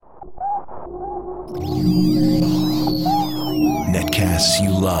Netcasts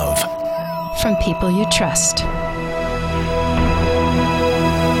you love. From people you trust.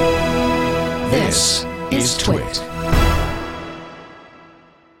 This is Twit.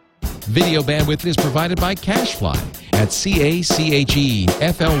 Video bandwidth is provided by CashFly at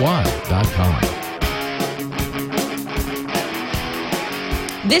CACHEFLY.com.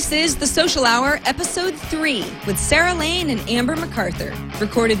 This is The Social Hour, Episode 3, with Sarah Lane and Amber MacArthur,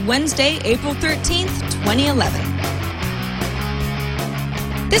 recorded Wednesday, April 13th, 2011.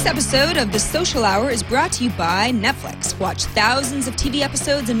 This episode of The Social Hour is brought to you by Netflix. Watch thousands of TV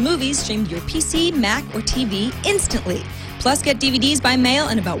episodes and movies streamed to your PC, Mac, or TV instantly. Plus, get DVDs by mail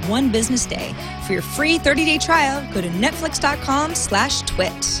in about one business day. For your free 30-day trial, go to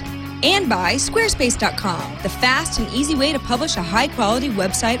netflix.com/twit. And by Squarespace.com, the fast and easy way to publish a high-quality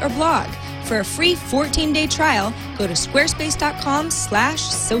website or blog. For a free 14-day trial, go to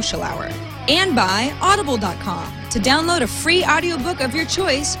squarespace.com/socialhour. And by Audible.com. To download a free audiobook of your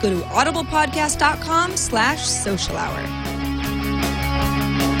choice, go to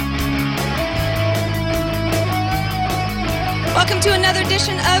audiblepodcast.com/socialhour. Welcome to another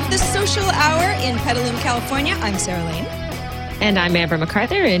edition of The Social Hour in Petaluma, California. I'm Sarah Lane. And I'm Amber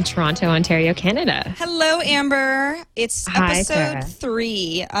MacArthur in Toronto, Ontario, Canada. Hello, Amber. It's Hi, episode Sarah.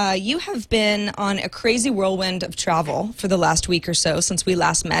 3. You have been on a crazy whirlwind of travel for the last week or so since we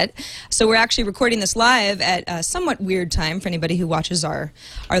last met. So we're actually recording this live at a somewhat weird time for anybody who watches our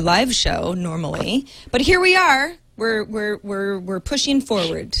live show normally. But here we are. We're pushing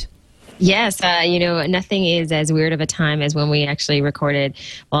forward. Yes, nothing is as weird of a time as when we actually recorded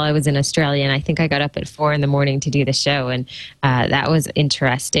while I was in Australia. And I think I got up at 4 in the morning to do the show. And that was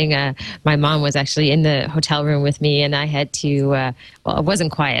interesting. My mom was actually in the hotel room with me, and I had to, well, it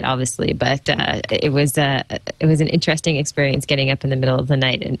wasn't quiet, obviously, but it was an interesting experience getting up in the middle of the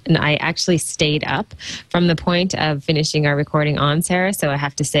night. And I actually stayed up from the point of finishing our recording on, Sarah. So I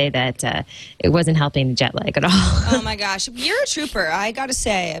have to say that it wasn't helping the jet lag at all. Oh, my gosh. You're a trooper, I got to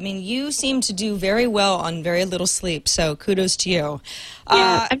say. I mean, you seem to do very well on very little sleep, so kudos to you.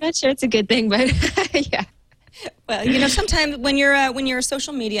 Yeah, I'm not sure it's a good thing, but yeah. Well, sometimes when you're a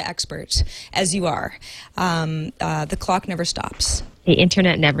social media expert, as you are, the clock never stops. The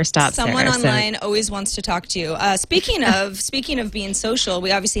internet never stops. Someone Sarah, online always wants to talk to you. Speaking of being social,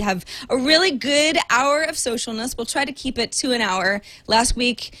 we obviously have a really good hour of socialness. We'll try to keep it to an hour. Last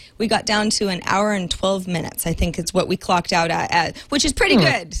week we got down to an hour and 12 minutes. I think it's what we clocked out at which is pretty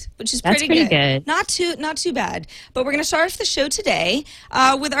good. Which is pretty good. Not too bad. But we're going to start off the show today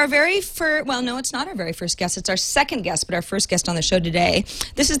with our very first. Well, no, it's not our very first guest. It's our second guest, but our first guest on the show today.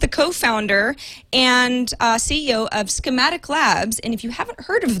 This is the co-founder and CEO of Schematic Labs. And if you haven't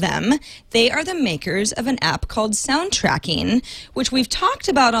heard of them, they are the makers of an app called Soundtracking, which we've talked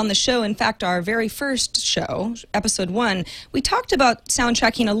about on the show. In fact, our very first show, episode 1, we talked about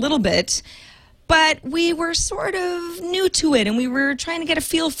Soundtracking a little bit, but we were sort of new to it, and we were trying to get a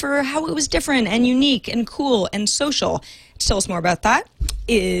feel for how it was different and unique and cool and social. To tell us more about that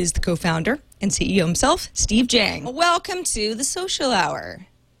is the co-founder and CEO himself, Steve Jang. Welcome to the Social Hour.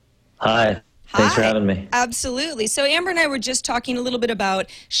 Hi. Thanks for having me. Absolutely. So Amber and I were just talking a little bit about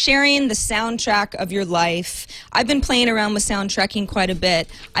sharing the soundtrack of your life. I've been playing around with soundtracking quite a bit.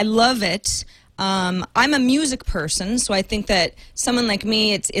 I love it. I'm a music person, so I think that someone like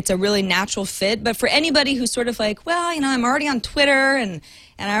me, it's a really natural fit. But for anybody who's sort of like, well, I'm already on Twitter and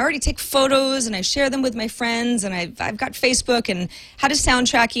I already take photos and I share them with my friends and I've got Facebook, and how does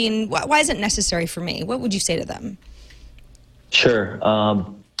soundtracking, why is it necessary for me? What would you say to them? Sure.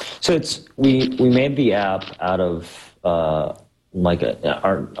 So we made the app out of our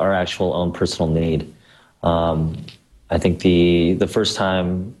actual own personal need. I think the first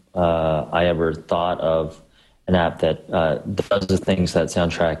time I ever thought of an app that does the things that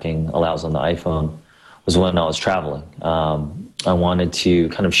soundtracking allows on the iPhone was when I was traveling. I wanted to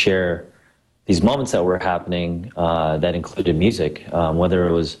kind of share these moments that were happening that included music, whether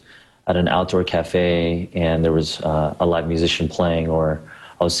it was at an outdoor cafe and there was a live musician playing, or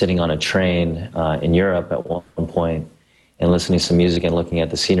I was sitting on a train in Europe at one point and listening to some music and looking at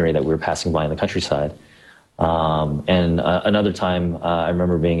the scenery that we were passing by in the countryside. And another time, I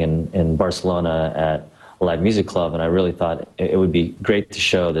remember being in Barcelona at a live music club, and I really thought it would be great to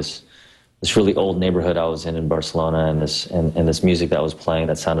show this really old neighborhood I was in Barcelona, and this music that was playing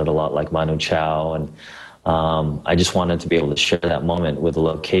that sounded a lot like Manu Chao. And I just wanted to be able to share that moment with a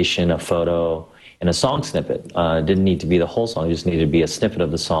location, a photo, and a song snippet. It didn't need to be the whole song; it just needed to be a snippet of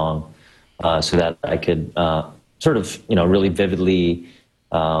the song, so that I could sort of, really vividly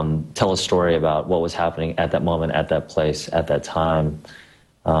tell a story about what was happening at that moment, at that place, at that time.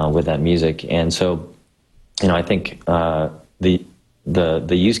 with that music. And so, I think the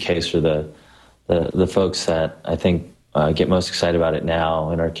use case, or the folks that I think get most excited about it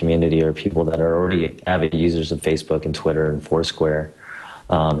now in our community are people that are already avid users of Facebook and Twitter and Foursquare,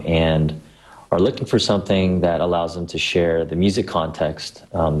 and are looking for something that allows them to share the music context,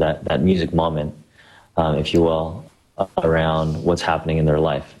 that music moment, if you will, around what's happening in their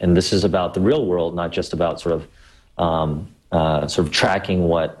life. And this is about the real world, not just about sort of tracking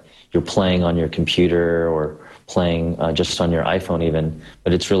what you're playing on your computer or playing just on your iPhone even,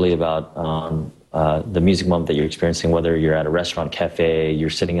 but it's really about the music moment that you're experiencing, whether you're at a restaurant, cafe, you're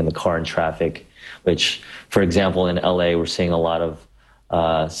sitting in the car in traffic, which, for example, in LA, we're seeing a lot of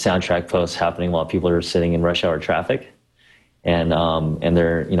soundtrack posts happening while people are sitting in rush hour traffic, and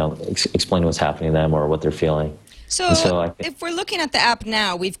they're explaining what's happening to them or what they're feeling. So if we're looking at the app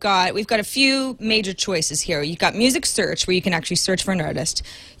now, we've got a few major choices here. You've got music search, where you can actually search for an artist.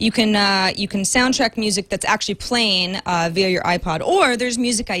 You can soundtrack music that's actually playing via your iPod, or there's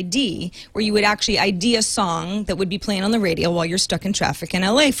Music ID, where you would actually ID a song that would be playing on the radio while you're stuck in traffic in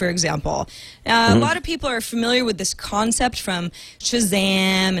LA, for example. A lot of people are familiar with this concept from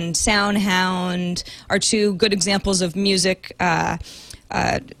Shazam and SoundHound, are two good examples of music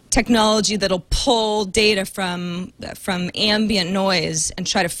technology that'll pull data from ambient noise and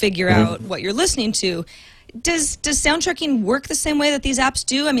try to figure out what you're listening to. Does soundtracking work the same way that these apps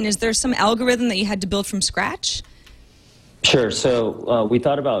do? I mean, is there some algorithm that you had to build from scratch? Sure. So we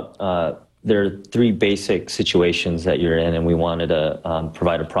thought about there are three basic situations that you're in, and we wanted to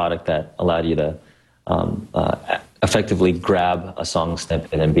provide a product that allowed you to effectively grab a song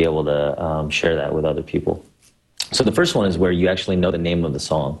snippet and be able to share that with other people. So the first one is where you actually know the name of the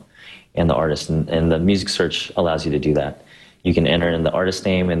song and the artist, and the music search allows you to do that. You can enter in the artist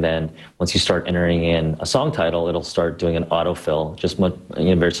name, and then once you start entering in a song title, it'll start doing an autofill, just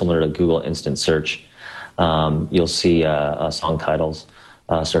very similar to Google Instant Search. You'll see song titles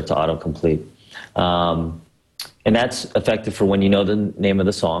start to autocomplete. And that's effective for when you know the name of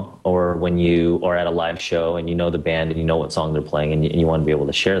the song, or when you are at a live show and you know the band and you know what song they're playing, and you want to be able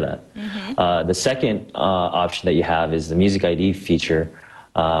to share that. The second option that you have is the Music ID feature,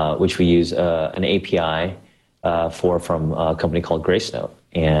 which we use an API from a company called Gracenote.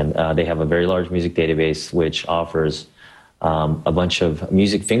 And they have a very large music database which offers a bunch of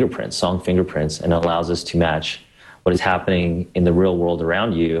music fingerprints, song fingerprints, and allows us to match what is happening in the real world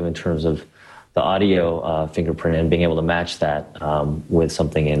around you in terms of the audio fingerprint, and being able to match that with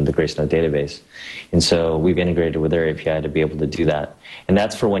something in the Gracenote database. And so we've integrated with their API to be able to do that. And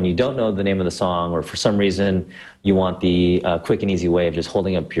that's for when you don't know the name of the song, or for some reason you want the quick and easy way of just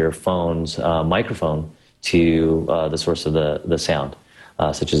holding up your phone's microphone to the source of the sound,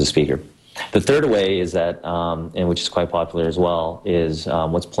 such as a speaker. The third way is that, and which is quite popular as well, is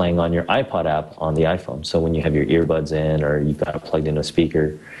what's playing on your iPod app on the iPhone. So when you have your earbuds in, or you've got it plugged into a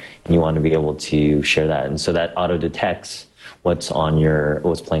speaker, and you want to be able to share that. And so that auto detects what's playing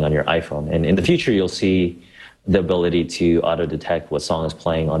on your iPhone. And in the future, you'll see the ability to auto detect what song is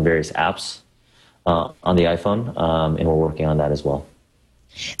playing on various apps on the iPhone, and we're working on that as well.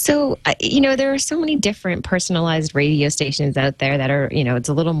 So, there are so many different personalized radio stations out there that are, it's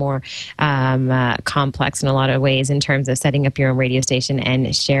a little more complex in a lot of ways in terms of setting up your own radio station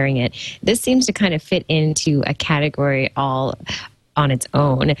and sharing it. This seems to kind of fit into a category all on its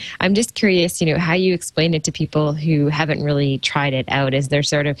own. I'm just curious, how you explain it to people who haven't really tried it out. Is there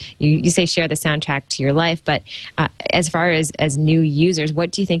sort of, you say share the soundtrack to your life, but as far as new users,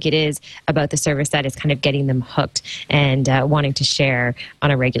 what do you think it is about the service that is kind of getting them hooked and wanting to share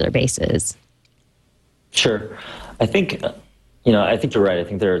on a regular basis? Sure. I think you're right. I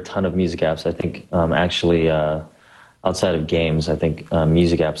think there are a ton of music apps. I think actually outside of games, I think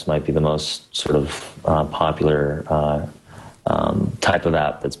music apps might be the most sort of popular type of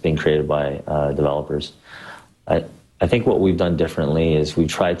app that's being created by developers. I think what we've done differently is we've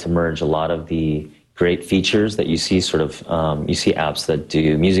tried to merge a lot of the great features that you see you see apps that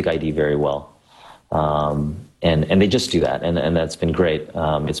do Music ID very well. And they just do that, and that's been great.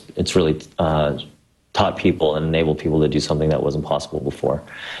 It's really taught people and enabled people to do something that wasn't possible before.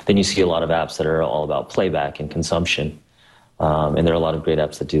 Then you see a lot of apps that are all about playback and consumption. And there are a lot of great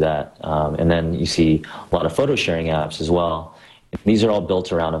apps that do that. And then you see a lot of photo sharing apps as well. These are all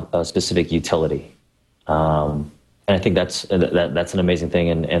built around a specific utility. And I think that's an amazing thing.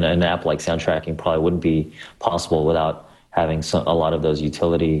 And an app like soundtracking probably wouldn't be possible without having a lot of those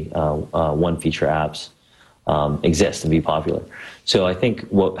utility one-feature apps exist and be popular. So I think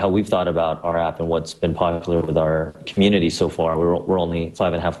how we've thought about our app and what's been popular with our community so far, we're only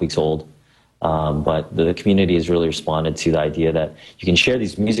 5.5 weeks old. But the community has really responded to the idea that you can share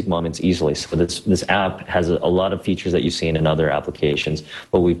these music moments easily. So this app has a lot of features that you've seen in other applications,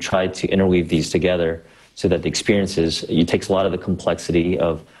 but we've tried to interweave these together so that the experiences, it takes a lot of the complexity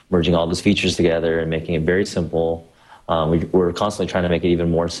of merging all those features together and making it very simple. We're constantly trying to make it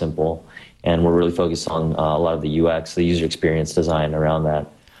even more simple, and we're really focused on a lot of the UX, the user experience design around that.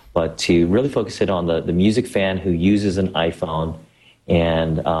 But to really focus it on the music fan who uses an iPhone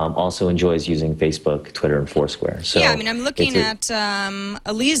and also enjoys using Facebook, Twitter, and Foursquare. So yeah, I mean, I'm looking at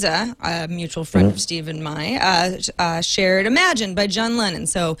Eliza, a mutual friend of Steve and shared Imagine by John Lennon.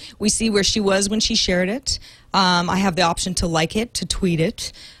 So we see where she was when she shared it. I have the option to like it, to tweet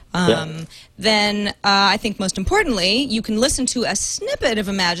it. Then I think most importantly, you can listen to a snippet of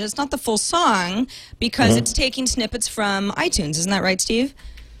Imagine. It's not the full song because it's taking snippets from iTunes. Isn't that right, Steve?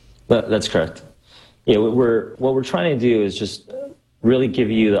 That's correct. Yeah, what we're trying to do is just really give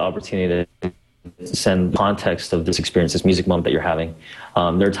you the opportunity to send context of this experience, this music moment that you're having.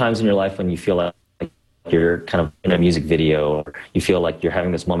 There are times in your life when you feel like you're kind of in a music video, or you feel like you're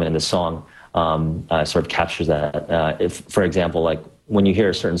having this moment in this song. Sort of captures that. If, for example, like when you hear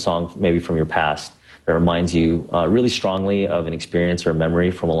a certain song, maybe from your past, that reminds you really strongly of an experience or a memory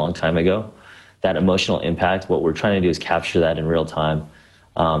from a long time ago, that emotional impact, what we're trying to do is capture that in real time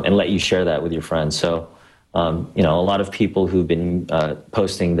and let you share that with your friends. So, you know, a lot of people who've been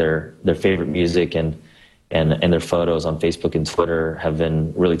posting their favorite music and their photos on Facebook and Twitter have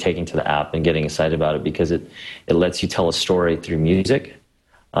been really taking to the app and getting excited about it because it lets you tell a story through music,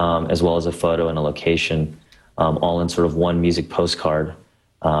 as well as a photo and a location, all in sort of one music postcard,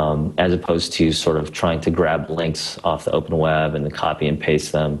 as opposed to sort of trying to grab links off the open web and then copy and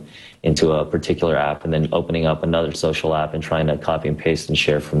paste them into a particular app and then opening up another social app and trying to copy and paste and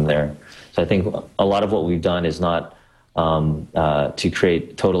share from there. So I think a lot of what we've done is not to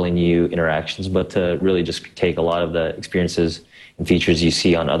create totally new interactions, but to really just take a lot of the experiences and features you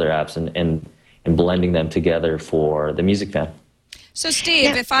see on other apps and blending them together for the music fan. So,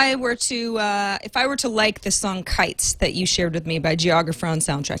 Steve, if I were to like the song "Kites" that you shared with me by Geographer on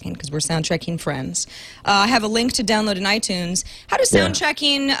Soundtracking, because we're soundtracking friends, I have a link to download in iTunes. How does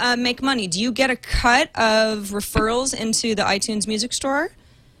soundtracking make money? Do you get a cut of referrals into the iTunes Music Store?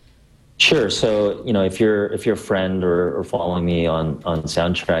 Sure. So, you know, if you're a friend or following me on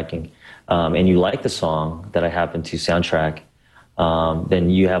Soundtracking, and you like the song that I happen to soundtrack, then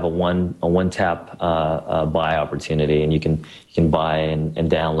you have a one tap buy opportunity, and you can buy and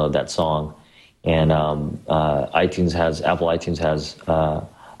download that song. And Apple iTunes has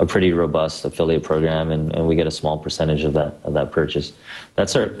a pretty robust affiliate program, and we get a small percentage of that purchase.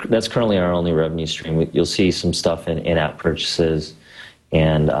 That's currently our only revenue stream. You'll see some stuff in in-app purchases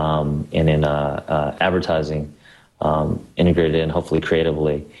and in advertising integrated in, hopefully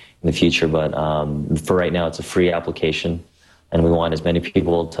creatively in the future. But for right now, it's a free application. And we want as many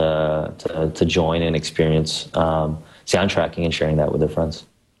people to join and experience soundtracking and sharing that with their friends.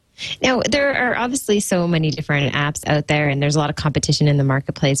 Now, there are obviously so many different apps out there, and there's a lot of competition in the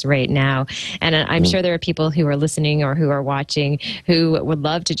marketplace right now. And I'm sure there are people who are listening or who are watching who would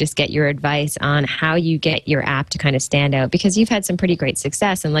love to just get your advice on how you get your app to kind of stand out, because you've had some pretty great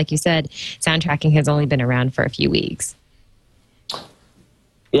success. And like you said, soundtracking has only been around for a few weeks.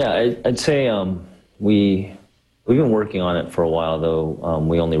 Yeah, I'd say we've been working on it for a while, though.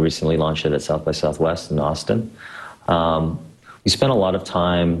 We only recently launched it at South by Southwest in Austin. We spent a lot of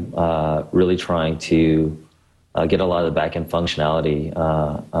time really trying to get a lot of the back-end functionality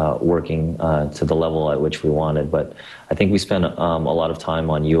working to the level at which we wanted. But I think we spent a lot of time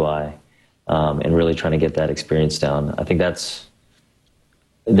on UI and really trying to get that experience down. I think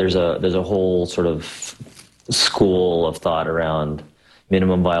there's a whole sort of school of thought around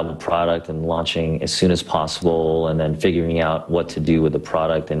minimum viable product and launching as soon as possible, and then figuring out what to do with the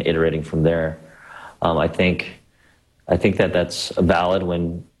product and iterating from there. I think that that's valid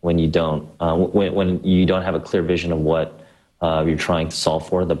when you don't have a clear vision of what you're trying to solve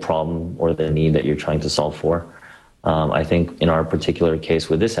for, the problem or the need that you're trying to solve for. I think in our particular case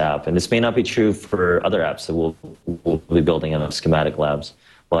with this app, and this may not be true for other apps that we'll be building in schematic labs,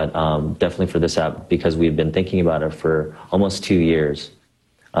 but definitely for this app, because we've been thinking about it for almost 2 years.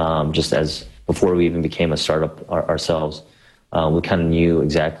 Just as before we even became a startup ourselves, we kind of knew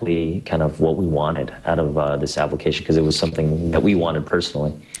exactly kind of what we wanted out of this application, because it was something that we wanted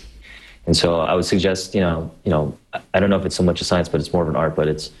personally. And so I would suggest, I don't know if it's so much a science, but it's more of an art, but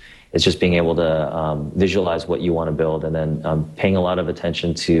it's just being able to visualize what you want to build, and then paying a lot of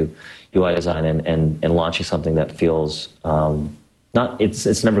attention to UI design and launching something that feels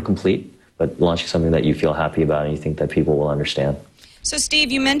it's never complete, but launching something that you feel happy about and you think that people will understand. So,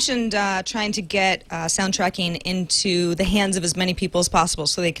 Steve, you mentioned trying to get sound tracking into the hands of as many people as possible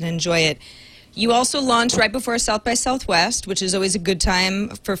so they can enjoy it. You also launched right before South by Southwest, which is always a good time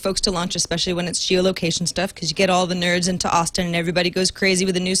for folks to launch, especially when it's geolocation stuff, because you get all the nerds into Austin and everybody goes crazy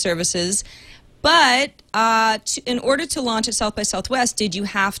with the new services. But in order to launch at South by Southwest, did you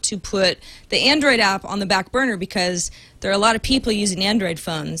have to put the Android app on the back burner? Because there are a lot of people using Android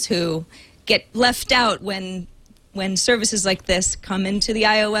phones who get left out when services like this come into the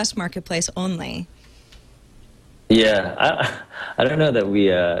iOS marketplace only. Yeah, I don't know that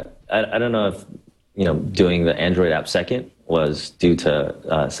we, I don't know if, doing the Android app second was due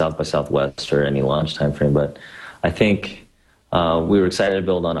to South by Southwest or any launch timeframe, but I think we were excited to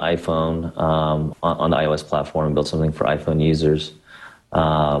build on iPhone, on the iOS platform, and build something for iPhone users.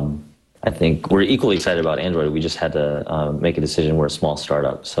 I think we're equally excited about Android. We just had to make a decision. We're a small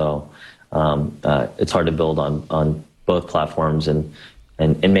startup, so it's hard to build on both platforms and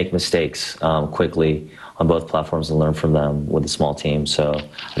make mistakes quickly on both platforms and learn from them with a small team. So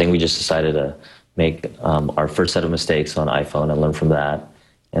I think we just decided to make our first set of mistakes on iPhone and learn from that,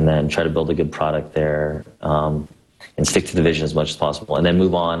 and then try to build a good product there, and stick to the vision as much as possible, and then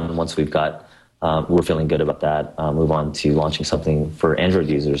move on once we've got, we're feeling good about that, move on to launching something for Android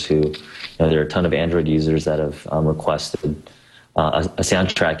users who, there are a ton of Android users that have requested a sound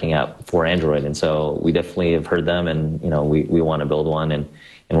tracking app for Android, and so we definitely have heard them, and we want to build one, and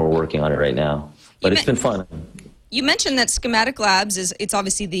we're working on it right now. But it's been fun. You mentioned that Schematic Labs it's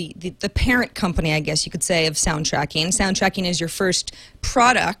obviously the parent company, I guess you could say, of sound tracking. Sound tracking is your first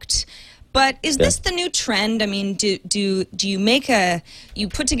product. But is this the new trend? I mean, do you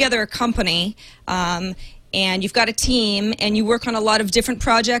put together a company, and you've got a team, and you work on a lot of different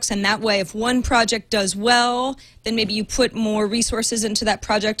projects, and that way if one project does well, then maybe you put more resources into that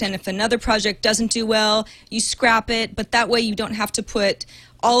project, and if another project doesn't do well, you scrap it, but that way you don't have to put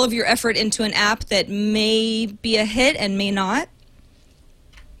all of your effort into an app that may be a hit and may not?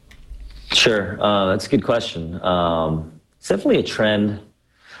 Sure, that's a good question. It's definitely a trend.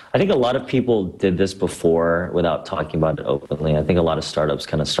 I think a lot of people did this before without talking about it openly. I think a lot of startups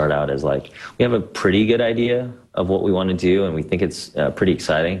kind of start out as like, we have a pretty good idea of what we want to do, and we think it's pretty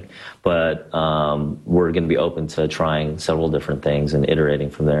exciting, but we're going to be open to trying several different things and iterating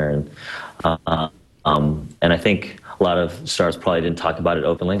from there. And I think a lot of startups probably didn't talk about it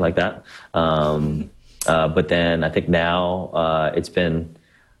openly like that. But then I think now it's been,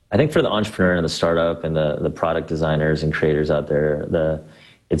 I think for the entrepreneur and the startup and the product designers and creators out there,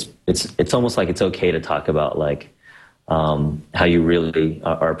 it's almost like it's okay to talk about like how you really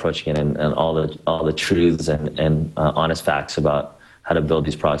are approaching it, and all the truths and honest facts about how to build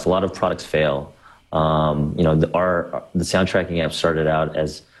these products. A lot of products fail. The sound tracking app started out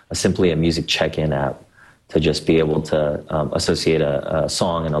as simply a music check-in app to just be able to associate a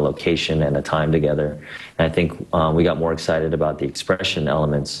song and a location and a time together. And I think we got more excited about the expression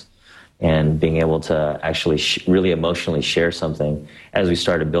elements and being able to actually really emotionally share something as we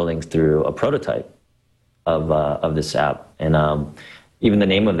started building through a prototype of this app. And even the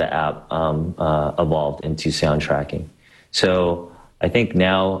name of the app evolved into sound tracking. So I think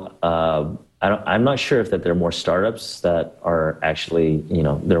now, I'm not sure if that there are more startups that are actually,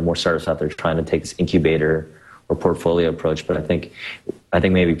 there are more startups out there trying to take this incubator or portfolio approach, but I think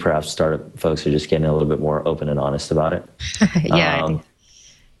maybe perhaps startup folks are just getting a little bit more open and honest about it. Yeah, I think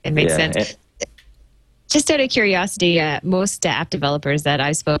it makes sense. Just out of curiosity, most app developers that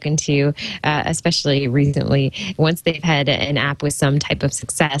I've spoken to, especially recently, once they've had an app with some type of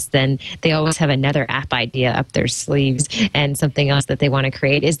success, then they always have another app idea up their sleeves and something else that they want to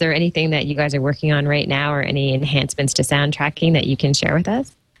create. Is there anything that you guys are working on right now, or any enhancements to sound tracking that you can share with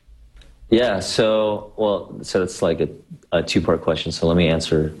us? Yeah, so it's like a two-part question, so let me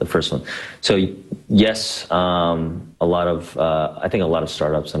answer the first one. So yes, I think a lot of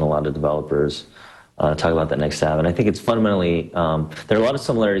startups and a lot of developers talk about that next app, and I think it's fundamentally, there are a lot of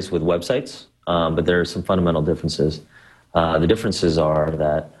similarities with websites, but there are some fundamental differences. The differences are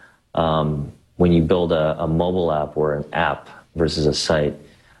that when you build a mobile app or an app versus a site,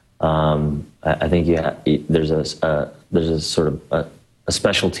 I think there's a sort of a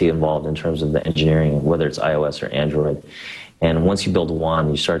specialty involved in terms of the engineering, whether it's iOS or Android. And once you build one,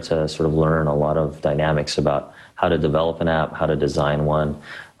 you start to sort of learn a lot of dynamics about how to develop an app, how to design one,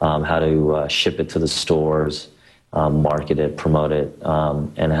 how to ship it to the stores, market it, promote it,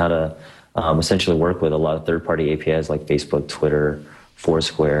 and how to essentially work with a lot of third-party APIs like Facebook, Twitter,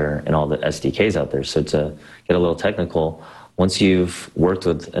 Foursquare, and all the SDKs out there. So to get a little technical, once you've worked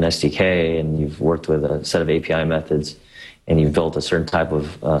with an SDK and you've worked with a set of API methods, and you've built a certain type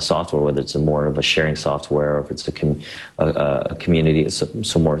of software, whether it's more of a sharing software, or if it's a community,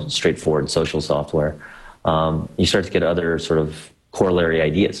 some more straightforward social software, you start to get other sort of corollary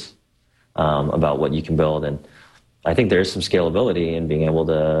ideas about what you can build. And I think there's some scalability in being able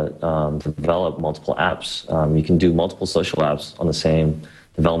to develop multiple apps. You can do multiple social apps on the same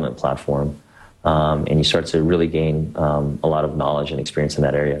development platform, and you start to really gain a lot of knowledge and experience in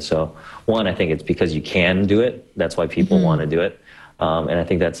that area. So one, I think it's because you can do it. That's why people want to do it. And I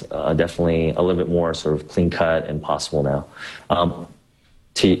think that's definitely a little bit more sort of clean cut and possible now.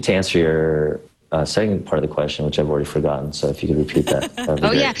 To answer your second part of the question, which I've already forgotten, so if you could repeat that. That'd be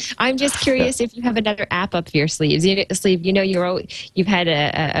great. Yeah, I'm just curious if you have another app up your sleeves. You've had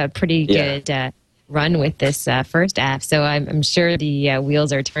a pretty good run with this first app, so I'm sure the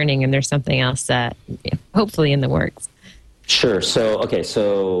wheels are turning, and there's something else hopefully in the works. Sure.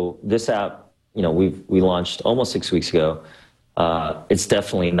 So this app, we launched almost 6 weeks ago. It's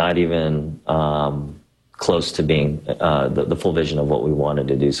definitely not even close to being the full vision of what we wanted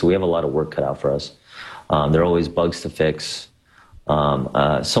to do. So we have a lot of work cut out for us. There are always bugs to fix.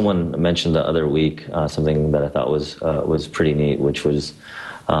 Someone mentioned the other week something that I thought was pretty neat, which was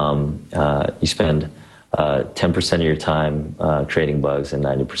you spend 10% of your time creating bugs and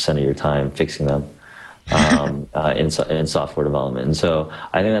 90% of your time fixing them in software development. And so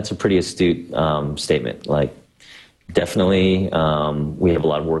I think that's a pretty astute statement. Like, definitely, we have a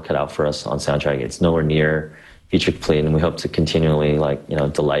lot of work cut out for us on soundtrack. It's nowhere near feature complete, and we hope to continually,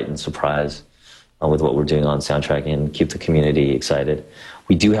 delight and surprise with what we're doing on soundtrack and keep the community excited.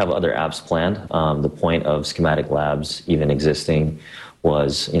 We do have other apps planned. The point of Schematic Labs even existing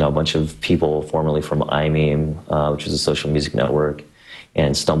was, a bunch of people formerly from iMeme, which is a social music network,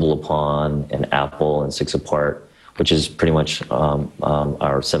 and Stumble Upon, and Apple, and Six Apart, which is pretty much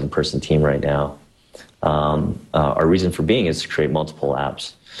our 7-person team right now. Our reason for being is to create multiple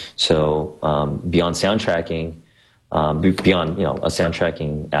apps. So beyond soundtracking, beyond a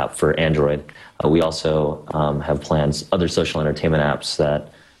soundtracking app for Android, we also have plans, other social entertainment apps that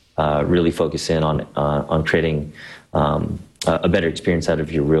really focus in on creating a better experience out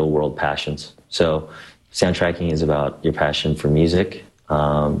of your real world passions. So soundtracking is about your passion for music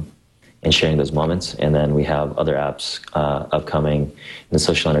and sharing those moments. And then we have other apps upcoming in the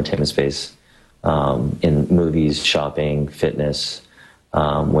social entertainment space, in movies, shopping, fitness,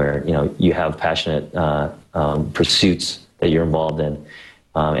 where you have passionate pursuits that you're involved in,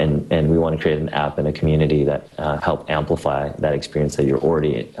 and we want to create an app and a community that help amplify that experience that you're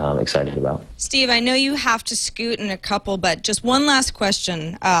already excited about. Steve, I know you have to scoot in a couple, but just one last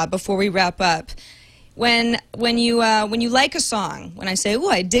question before we wrap up. When you like a song, when I say, "Oh,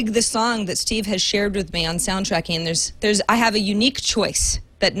 I dig this song that Steve has shared with me on soundtracking," I have a unique choice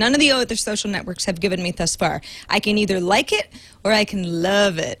that none of the other social networks have given me thus far. I can either like it or I can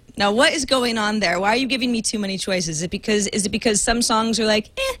love it. Now, what is going on there? Why are you giving me too many choices? Is it because some songs are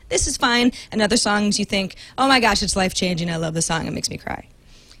like, this is fine, and other songs you think, oh my gosh, it's life-changing, I love the song, it makes me cry?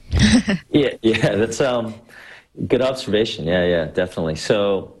 Yeah, that's good observation. Yeah, definitely.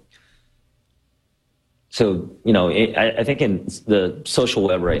 So I think in the social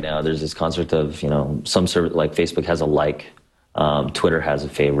web right now, there's this concept of, some service, like Facebook has a like, Twitter has a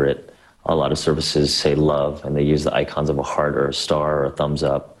favorite. A lot of services say love, and they use the icons of a heart or a star or a thumbs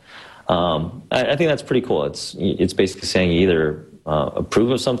up. I think that's pretty cool. It's basically saying you either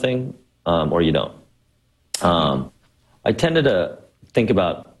approve of something or you don't. I tended to think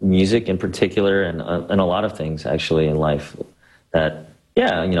about music in particular, and a lot of things actually in life, that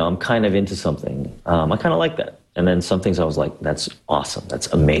I'm kind of into something. I kind of like that. And then some things I was like, that's awesome. That's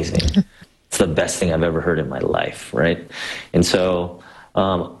amazing. It's the best thing I've ever heard in my life, right? And so,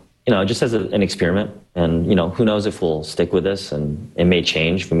 just as an experiment, and, who knows if we'll stick with this, and it may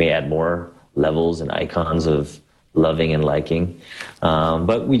change. We may add more levels and icons of loving and liking.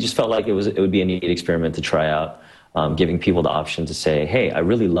 But we just felt like it would be a neat experiment to try out, giving people the option to say, hey, I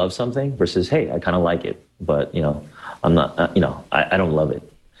really love something, versus, hey, I kind of like it, but, I'm not, I don't love it.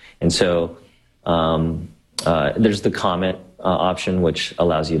 And so there's the comment option, which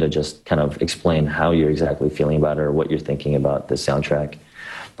allows you to just kind of explain how you're exactly feeling about it or what you're thinking about the soundtrack.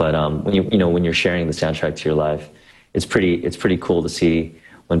 But when you're sharing the soundtrack to your life, it's pretty cool to see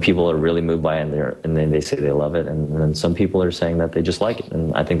when people are really moved by it, and then they say they love it, and then some people are saying that they just like it,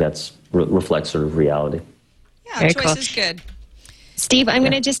 and I think that's reflects sort of reality. Yeah, Very choice cool. is good. Steve, I'm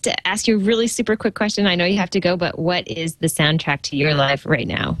going to just ask you a really super quick question. I know you have to go, but what is the soundtrack to your life right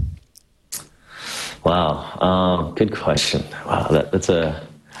now? Wow, good question. Wow, that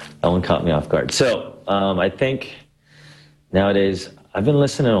one caught me off guard. So I think nowadays I've been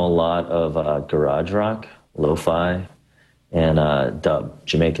listening to a lot of garage rock, lo-fi, and dub,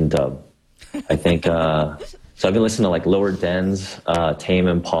 Jamaican dub. I think, so I've been listening to like Lower Dens, Tame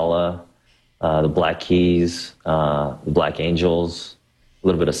Impala, the Black Keys, the Black Angels, a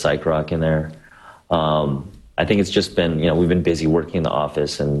little bit of psych rock in there. I think it's just been, we've been busy working in the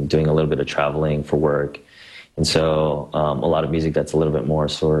office and doing a little bit of traveling for work. And so a lot of music that's a little bit more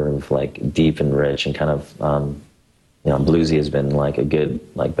sort of like deep and rich and kind of, bluesy has been like a good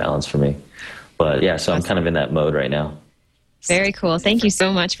like balance for me. But yeah, so I'm kind of in that mode right now. Very cool. Thank you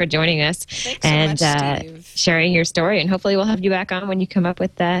so much for joining us Thanks so much, Steve. Sharing your story. And hopefully we'll have you back on when you come up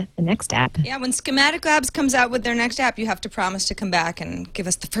with the next app. Yeah, when Schematic Labs comes out with their next app, you have to promise to come back and give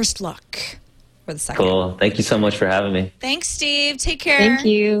us the first look. Or the second. Cool. Thank you so much for having me. Thanks, Steve. Take care. Thank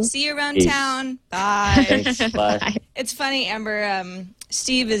you. See you around Peace. town. Bye. Thanks. Bye. It's funny, Amber.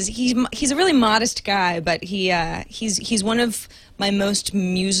 Steve he's a really modest guy, but he's one of my most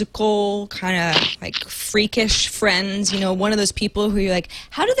musical kind of like freakish friends. One of those people who you're like,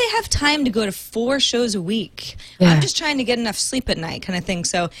 how do they have time to go to 4 shows a week? Yeah. I'm just trying to get enough sleep at night, kind of thing.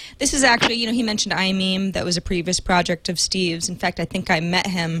 So this is actually, he mentioned iMeme. That was a previous project of Steve's. In fact, I think I met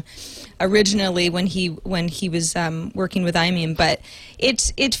him originally when he was working with iMeme. But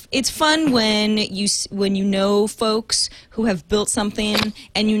it's fun when you know folks who have built something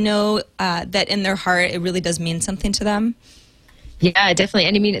and that in their heart it really does mean something to them. Yeah, definitely.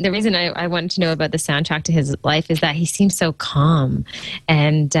 And I mean, the reason I wanted to know about the soundtrack to his life is that he seems so calm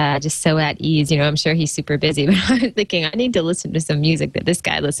and just so at ease. I'm sure he's super busy, but I was thinking I need to listen to some music that this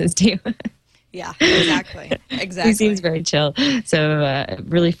guy listens to. Yeah, exactly. He seems very chill. So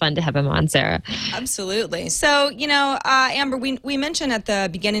really fun to have him on, Sarah. Absolutely. So, Amber, we mentioned at the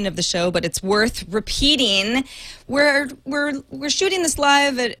beginning of the show, but it's worth repeating. We're shooting this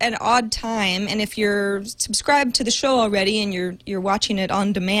live at an odd time, and if you're subscribed to the show already and you're watching it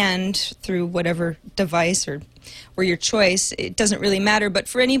on demand through whatever device or your choice, it doesn't really matter. But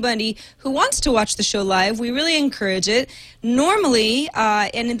for anybody who wants to watch the show live, we really encourage it. Normally,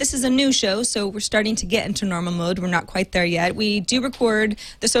 and this is a new show, so we're starting to get into normal mode. We're not quite there yet. We do record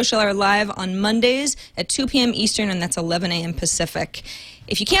the Social Hour live on Mondays at 2 p.m. Eastern, and that's 11 a.m. Pacific.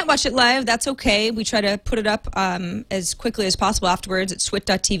 If you can't watch it live, that's okay. We try to put it up as quickly as possible afterwards at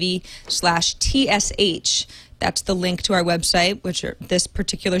Twit.tv/TSH. That's the link to our website, this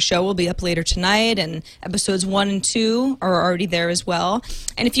particular show will be up later tonight, and episodes 1 and 2 are already there as well.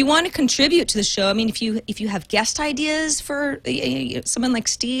 And if you want to contribute to the show, I mean, if you have guest ideas for someone like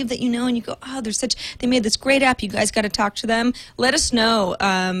Steve that and you go, oh, they made this great app, you guys got to talk to them, let us know.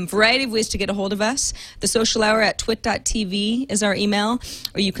 Variety of ways to get a hold of us. The Social Hour at Twit.tv is our email,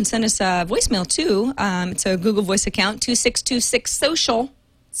 or you can send us a voicemail too. It's a Google Voice account, 2626-SOCIAL.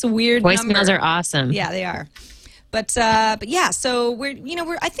 It's a weird Voicemails number. are awesome. Yeah, they are. But yeah, so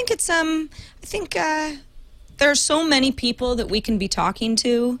I think there are so many people that we can be talking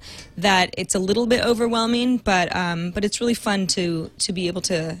to that it's a little bit overwhelming, but it's really fun to be able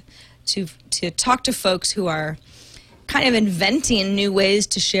to talk to folks who are kind of inventing new ways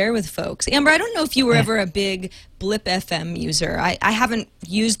to share with folks. Amber, I don't know if you were ever a big Blip FM user. I haven't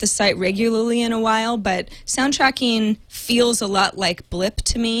used the site regularly in a while, but soundtracking feels a lot like Blip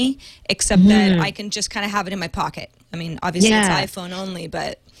to me, except that I can just kind of have it in my pocket. I mean, obviously it's iPhone only,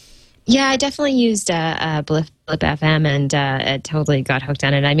 but... Yeah, I definitely used Blip FM and totally got hooked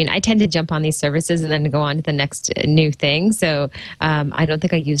on it. I mean, I tend to jump on these services and then go on to the next new thing. So I don't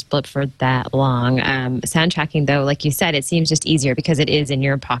think I used Blip for that long. Soundtracking, though, like you said, it seems just easier because it is in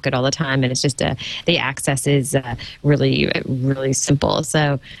your pocket all the time, and it's just the access is really, really simple.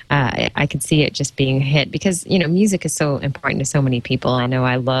 So I could see it just being a hit because, music is so important to so many people. I know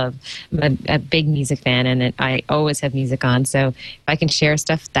I'm a big music fan, and I always have music on. So if I can share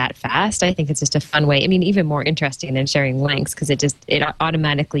stuff that fast, I think it's just a fun way. I mean, even more interesting than sharing links because it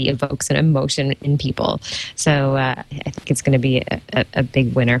automatically evokes an emotion in people. So I think it's going to be a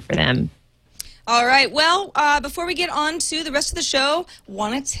big winner for them. All right. Well, before we get on to the rest of the show,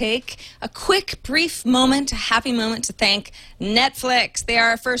 want to take a quick, brief moment, a happy moment to thank Netflix. They are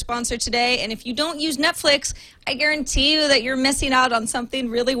our first sponsor today, and if you don't use Netflix, I guarantee you that you're missing out on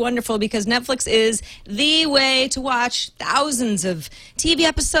something really wonderful because Netflix is the way to watch thousands of TV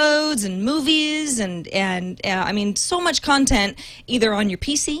episodes and movies and I mean, so much content either on your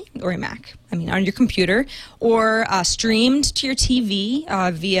PC or your Mac. on your computer, or streamed to your TV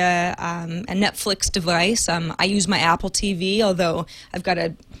via a Netflix device. I use my Apple TV, although I've got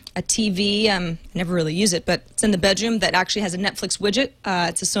a TV, I never really use it, but it's in the bedroom that actually has a Netflix widget.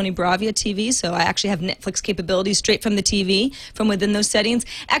 It's a Sony Bravia TV, so I actually have Netflix capabilities straight from the TV, from within those settings.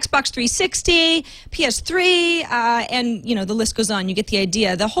 Xbox 360, PS3, and the list goes on. You get the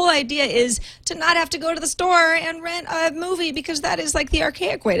idea. The whole idea is to not have to go to the store and rent a movie, because that is like the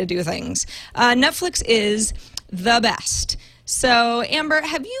archaic way to do things. Netflix is the best. So, Amber,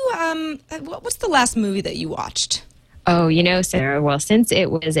 have you, what's the last movie that you watched? Oh, Sarah, well, since it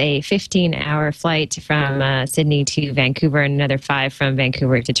was a 15-hour flight from Sydney to Vancouver and another 5 from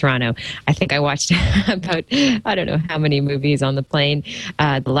Vancouver to Toronto, I think I watched about, I don't know how many movies on the plane.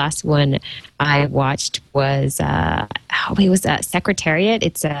 The last one I watched was, Secretariat.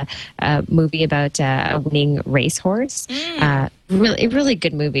 It's a movie about a winning racehorse. Really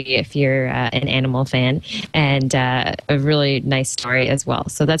good movie if you're an animal fan, and a really nice story as well.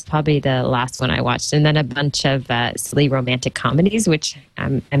 So that's probably the last one I watched. And then a bunch of silly romantic comedies, which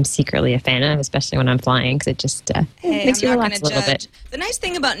I'm secretly a fan of, especially when I'm flying, because it just makes you relax a little bit. The nice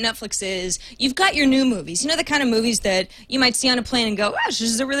thing about Netflix is you've got your new movies. The kind of movies that you might see on a plane and go, gosh, this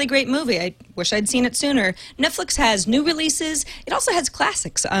is a really great movie. I wish I'd seen it sooner. Netflix has new releases. It also has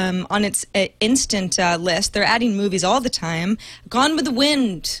classics on its instant list. They're adding movies all the time. Gone with the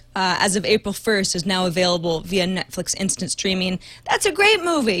Wind, as of April 1st, is now available via Netflix instant streaming. That's a great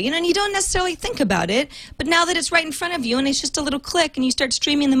movie, and you don't necessarily think about it, but now that it's right in front of you and it's just a little click and you start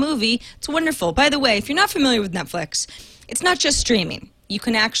streaming the movie, it's wonderful. By the way, if you're not familiar with Netflix, it's not just streaming. You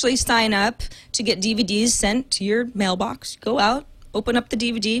can actually sign up to get DVDs sent to your mailbox. Go out, open up the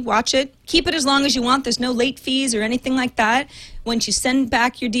DVD, watch it, keep it as long as you want. There's no late fees or anything like that. Once you send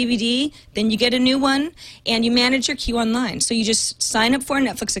back your DVD, then you get a new one, and you manage your queue online. So you just sign up for a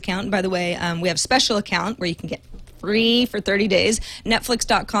Netflix account. And by the way, we have a special account where you can get free for 30 days,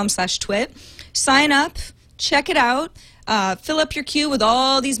 netflix.com/twit. Sign up, check it out, fill up your queue with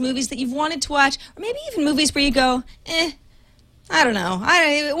all these movies that you've wanted to watch, or maybe even movies where you go, I don't know.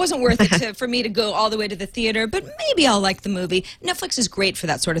 It wasn't worth it for me to go all the way to the theater, but maybe I'll like the movie. Netflix is great for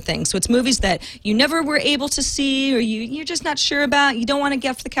that sort of thing. So it's movies that you never were able to see, or you're just not sure about, you don't want to get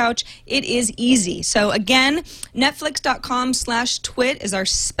off the couch. It is easy. So again, netflix.com/twit is our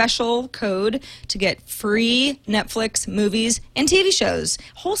special code to get free Netflix movies and TV shows.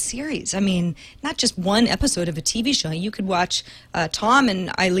 Whole series. Not just one episode of a TV show. You could watch, Tom and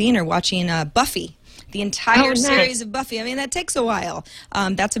Eileen are watching Buffy. The entire series of Buffy. That takes a while.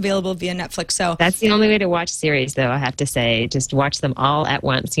 That's available via Netflix. So that's the only way to watch series, though, I have to say. Just watch them all at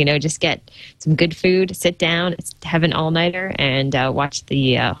once. Just get some good food, sit down, have an all-nighter, and watch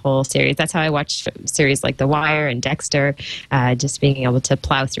the whole series. That's how I watch series like The Wire and Dexter. Just being able to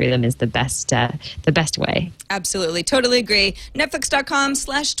plow through them is the best way. Absolutely. Totally agree.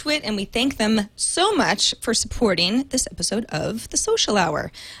 Netflix.com/twit, and we thank them so much for supporting this episode of The Social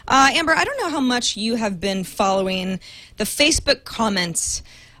Hour. Amber, I don't know how much you have been following the Facebook comments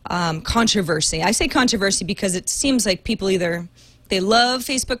controversy. I say controversy because it seems like people they love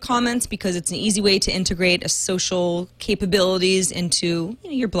Facebook comments because it's an easy way to integrate a social capabilities into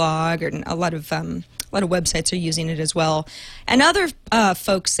your blog, or a lot of websites are using it as well. And other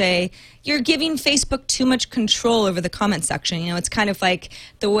folks say you're giving Facebook too much control over the comment section. It's kind of like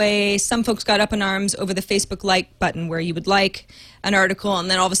the way some folks got up in arms over the Facebook like button, where you would like an article and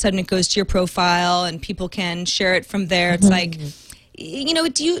then all of a sudden it goes to your profile and people can share it from there. It's like, do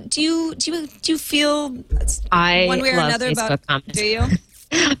you feel one way or another Facebook about comments. Do you?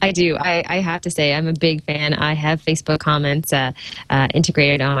 I do. I have to say I'm a big fan. I have Facebook comments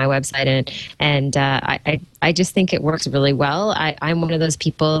integrated on my website, and I just think it works really well. I'm one of those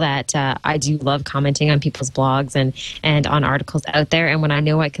people that I do love commenting on people's blogs and on articles out there. And when I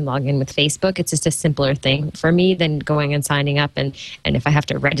know I can log in with Facebook, it's just a simpler thing for me than going and signing up. And if I have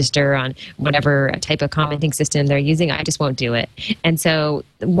to register on whatever type of commenting system they're using, I just won't do it. And so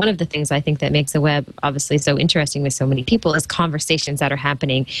one of the things I think that makes the web obviously so interesting with so many people is conversations that are happening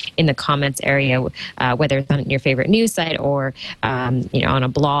in the comments area, whether it's on your favorite news site or on a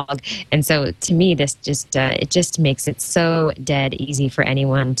blog. And so to me, this just it just makes it so dead easy for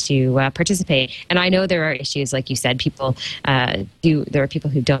anyone to participate. And I know there are issues, like you said, there are people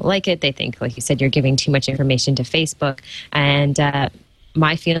who don't like it. They think, like you said, you're giving too much information to Facebook. And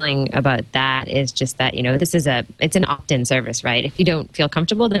my feeling about that is just that, it's an opt-in service, right? If you don't feel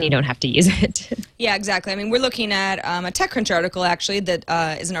comfortable, then you don't have to use it. Yeah, exactly. We're looking at a TechCrunch article, actually, that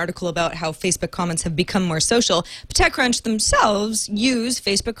is an article about how Facebook comments have become more social. But TechCrunch themselves use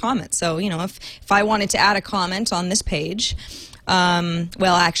Facebook comments. So, if I wanted to add a comment on this page,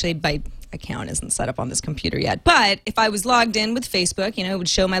 actually, by account isn't set up on this computer yet. But if I was logged in with Facebook, it would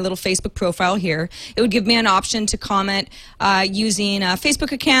show my little Facebook profile here. It would give me an option to comment using a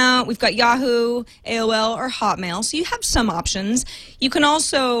Facebook account. We've got Yahoo, AOL, or Hotmail. So you have some options. You can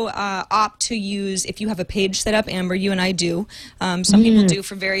also opt to use, if you have a page set up, Amber, you and I do. Some people do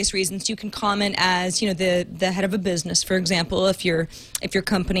for various reasons. You can comment as, the head of a business, for example, if your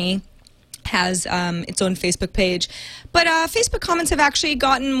company has its own Facebook page. But Facebook comments have actually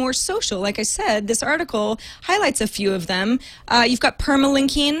gotten more social. Like I said, this article highlights a few of them. You've got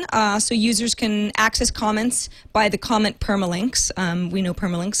permalinking, so users can access comments by the comment permalinks. We know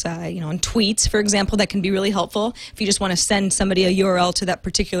permalinks, on tweets, for example, that can be really helpful if you just want to send somebody a URL to that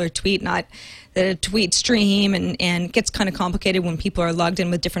particular tweet, not the tweet stream, and it gets kind of complicated when people are logged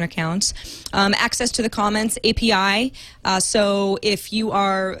in with different accounts. Access to the comments API. So if you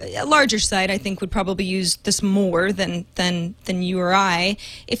are a larger site, I think would probably use this more than you or I.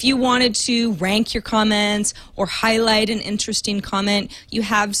 If you wanted to rank your comments or highlight an interesting comment, you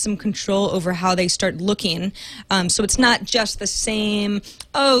have some control over how they start looking. So it's not just the same.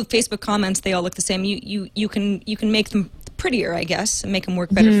 Oh, Facebook comments, they all look the same. You can make them prettier, I guess, and make them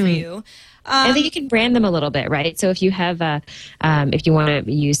work better for you. I think you can brand them a little bit, right? So if you have, if you want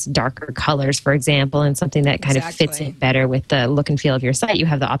to use darker colors, for example, and something that kind of fits in better with the look and feel of your site, you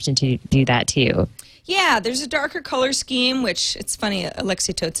have the option to do that too. Yeah, there's a darker color scheme, which it's funny,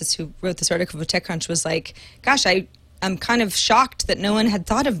 Alexi Totsis, who wrote this article for TechCrunch, was like, gosh, I'm kind of shocked that no one had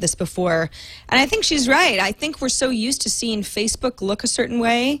thought of this before. And I think she's right. I think we're so used to seeing Facebook look a certain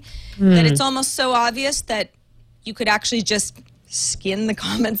way that it's almost so obvious that you could actually just skin the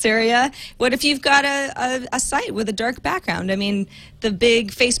comments area. What if you've got a site with a dark background? I mean, the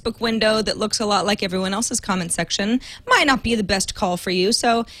big Facebook window that looks a lot like everyone else's comment section might not be the best call for you.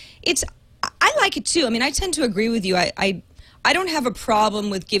 So I like it too. I mean, I tend to agree with you. I don't have a problem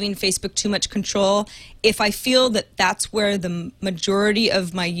with giving Facebook too much control if I feel that that's where the majority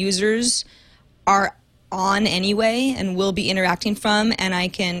of my users are on anyway and will be interacting from.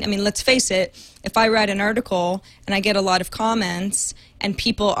 And let's face it, if I write an article and I get a lot of comments and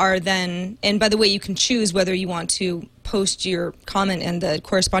people are then, and by the way, you can choose whether you want to post your comment and the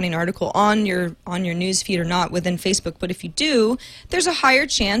corresponding article on your news feed or not within Facebook. But if you do, there's a higher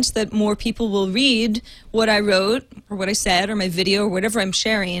chance that more people will read what I wrote or what I said or my video or whatever I'm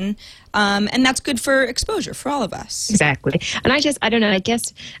sharing. And that's good for exposure for all of us. Exactly. And I don't know, I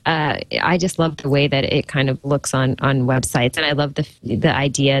guess I just love the way that it kind of looks on websites. And I love the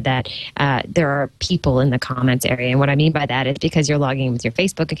idea that there are people in the comments area. And what I mean by that is because you're logging in with your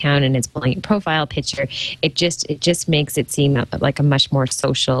Facebook account and it's pulling your profile picture, it just makes it seem like a much more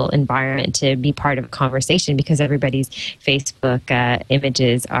social environment to be part of a conversation because everybody's Facebook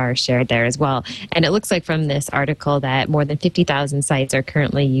images are shared there as well. And it looks like from this article that more than 50,000 sites are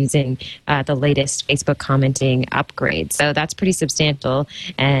currently using the latest Facebook commenting upgrade. So that's pretty substantial.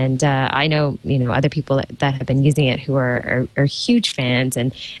 And I know, other people that have been using it who are huge fans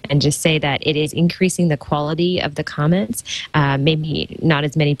and just say that it is increasing the quality of the comments. Maybe not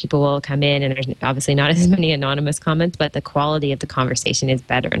as many people will come in and there's obviously not as many anonymous comments, but the quality of the conversation is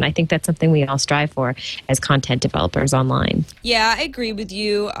better. And I think that's something we all strive for as content developers online. Yeah, I agree with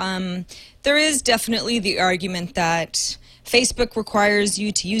you. There is definitely the argument that Facebook requires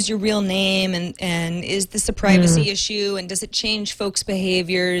you to use your real name, and is this a privacy issue, and does it change folks'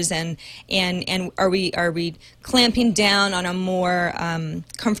 behaviors, and are we clamping down on a more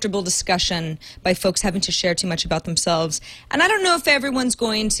comfortable discussion by folks having to share too much about themselves? And I don't know if everyone's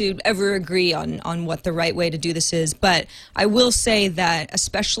going to ever agree on what the right way to do this is, but I will say that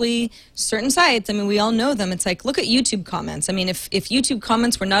especially certain sites, I mean, we all know them. It's like, look at YouTube comments. I mean, if YouTube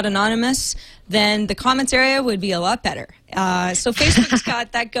comments were not anonymous, then the comments area would be a lot better. So Facebook's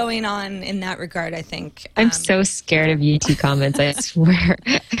got that going on in that regard, I think. I'm so scared of YouTube comments, I swear.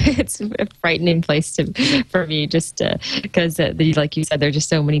 It's a frightening place for me just because, like you said, there are just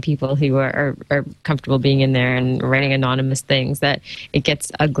so many people who are comfortable being in there and writing anonymous things that it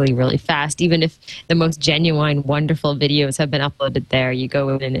gets ugly really fast. Even if the most genuine, wonderful videos have been uploaded there, you go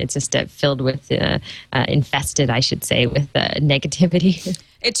in and it's just filled with, infested, I should say, with negativity.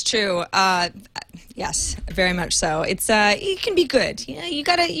 It's true. Yes, very much so. It can be good. You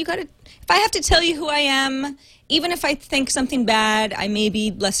gotta. If I have to tell you who I am, even if I think something bad, I may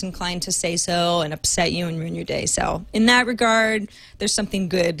be less inclined to say so and upset you and ruin your day. So in that regard, there's something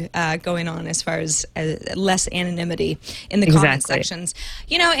good going on as far as less anonymity in the comment sections.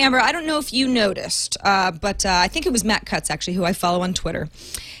 Amber, I don't know if you noticed, but I think it was Matt Cutts, actually, who I follow on Twitter,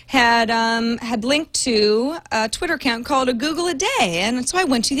 had linked to a Twitter account called A Google A Day. And so I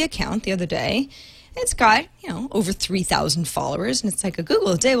went to the account the other day, It's got, over 3,000 followers, and it's like a Google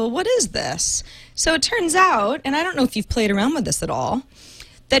a day. Well, what is this? So it turns out, and I don't know if you've played around with this at all,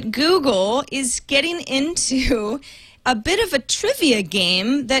 that Google is getting into a bit of a trivia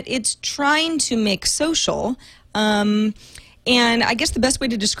game that it's trying to make social. And I guess the best way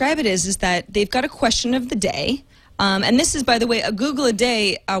to describe it is that they've got a question of the day. And this is, by the way, a Google a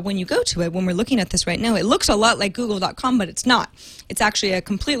day. When you go to it, when we're looking at this right now, it looks a lot like Google.com, but it's not. It's actually a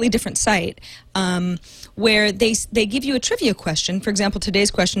completely different site where they give you a trivia question. For example,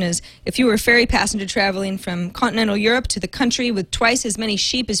 today's question is, if you were a ferry passenger traveling from continental Europe to the country with twice as many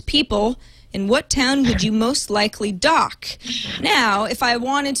sheep as people, in what town would you most likely dock? Now, if I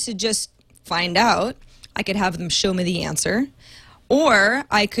wanted to just find out, I could have them show me the answer, or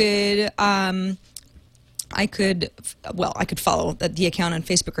I could follow the account on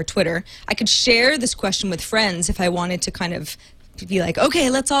Facebook or Twitter. I could share this question with friends if I wanted to kind of be like,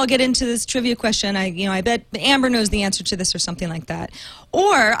 okay, let's all get into this trivia question. I bet Amber knows the answer to this or something like that.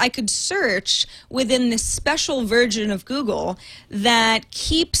 Or I could search within this special version of Google that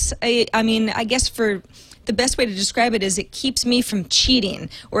keeps I guess for the best way to describe it is it keeps me from cheating,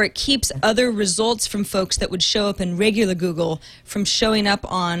 or it keeps other results from folks that would show up in regular Google from showing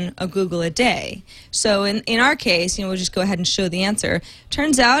up on a Google a day. So in our case, we'll just go ahead and show the answer.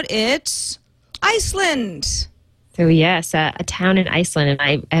 Turns out it's Iceland. So yes, a town in Iceland,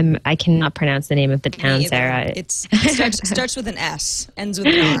 and I cannot pronounce the name of the town, Sarah. It starts with an S, ends with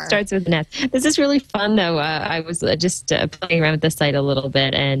an R. Starts with an S. This is really fun, though. I was just playing around with the site a little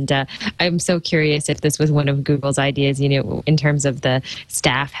bit, and I'm so curious if this was one of Google's ideas. In terms of the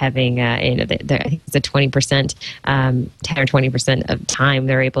staff having, I think it's a 20%, 10 or 20% of time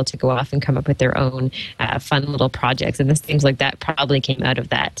they're able to go off and come up with their own fun little projects, and this seems like that probably came out of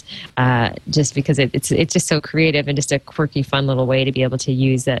that, just because it's just so creative. And just a quirky, fun little way to be able to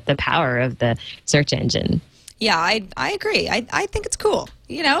use the power of the search engine. Yeah, I agree. I think it's cool.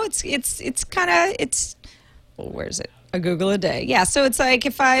 It's kind of where is it? A Google a day. Yeah. So it's like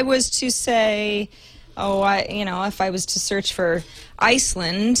if I was to say, if I was to search for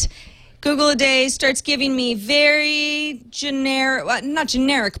Iceland, Google a day starts giving me very generic, well, not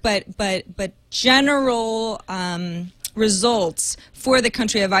generic, but general results for the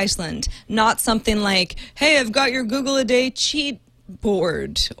country of Iceland. Not something like, hey, I've got your Google a day cheat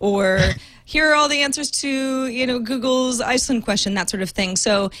board, or here are all the answers to Google's Iceland question, that sort of thing.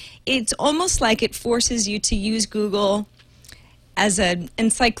 So it's almost like it forces you to use Google as an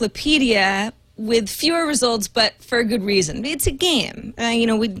encyclopedia with fewer results, but for a good reason. It's a game.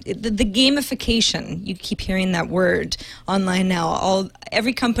 The gamification, you keep hearing that word online now.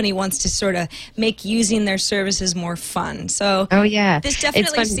 Every company wants to sort of make using their services more fun. So this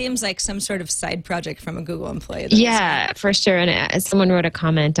definitely seems like some sort of side project from a Google employee. Yeah, for sure. And someone wrote a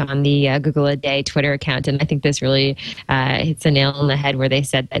comment on the Google a Day Twitter account, and I think this really hits a nail on the head, where they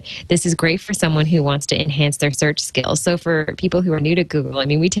said that this is great for someone who wants to enhance their search skills. So for people who are new to Google,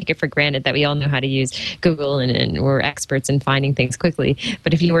 we take it for granted that we all know how to use Google and we're experts in finding things quickly.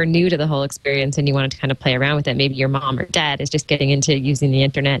 But if you were new to the whole experience and you wanted to kind of play around with it, maybe your mom or dad is just getting into using the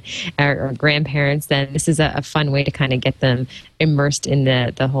internet, or grandparents, then this is a fun way to kind of get them immersed in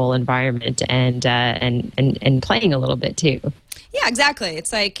the whole environment and playing a little bit too. Yeah, exactly.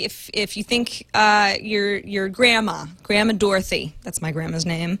 It's like if you think your Grandma Dorothy, that's my grandma's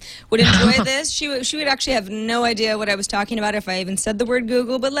name, would enjoy this, she would actually have no idea what I was talking about if I even said the word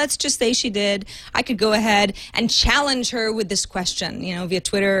Google, but let's just say she did. I could go ahead and challenge her with this question, via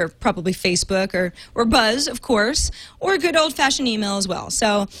Twitter or probably Facebook or Buzz, of course, or a good old-fashioned email as well.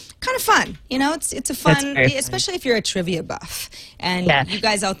 So kind of fun. It's a fun, especially if you're a trivia buff and you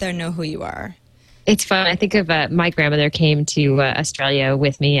guys out there know who you are. It's fun. I think of my grandmother came to Australia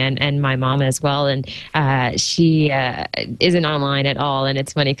with me and my mom as well, and she isn't online at all. And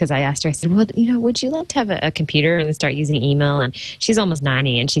it's funny because I asked her, I said, well, would you like to have a computer and start using email? And she's almost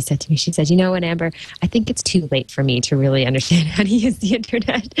 90, and she said to me, you know what, Amber, I think it's too late for me to really understand how to use the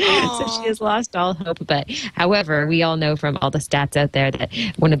internet. So she has lost all hope. But however, we all know from all the stats out there that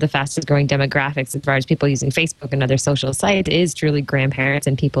one of the fastest growing demographics as far as people using Facebook and other social sites is truly grandparents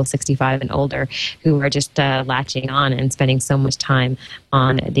and people 65 and older, who are just latching on and spending so much time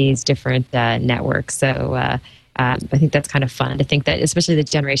on these different networks. So I think that's kind of fun to think that, especially the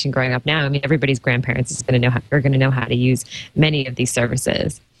generation growing up now. Everybody's grandparents are going to know how to use many of these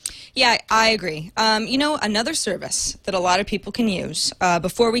services. Yeah, I agree. Another service that a lot of people can use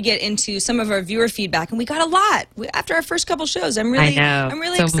before we get into some of our viewer feedback, and we got a lot after our first couple shows. I'm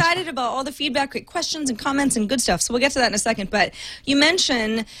really excited about all the feedback, great questions and comments and good stuff. So we'll get to that in a second. But you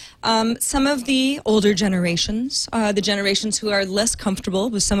mentioned some of the older generations, the generations who are less comfortable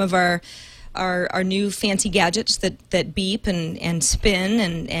with some of our our new fancy gadgets that beep and spin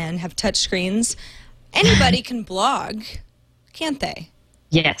and have touch screens. Anybody can blog, can't they?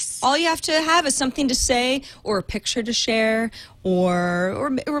 Yes. All you have to have is something to say or a picture to share,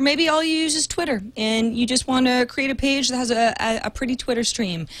 or maybe all you use is Twitter and you just want to create a page that has a pretty Twitter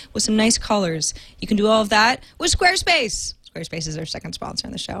stream with some nice colors. You can do all of that with Squarespace. Squarespace is our second sponsor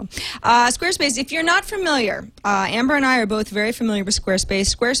on the show. Squarespace, if you're not familiar, Amber and I are both very familiar with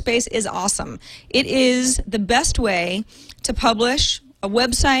Squarespace. Squarespace is awesome. It is the best way to publish a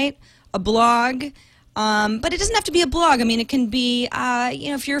website, a blog, but it doesn't have to be a blog. I mean, it can be,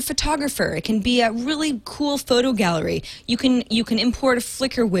 if you're a photographer, it can be a really cool photo gallery. You can import a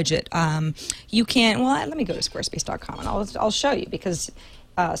Flickr widget. You can, well, let me go to Squarespace.com and I'll show you, because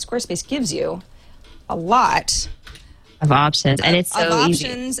Squarespace gives you a lot of options, and it's so options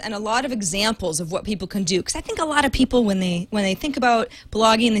easy. And a lot of examples of what people can do. Because I think a lot of people, when they think about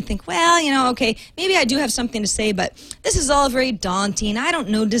blogging, they think, well, okay, maybe I do have something to say, but this is all very daunting. I don't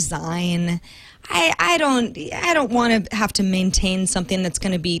know design. I don't want to have to maintain something that's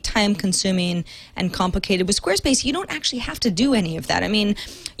going to be time consuming and complicated. With Squarespace, you don't actually have to do any of that. I mean,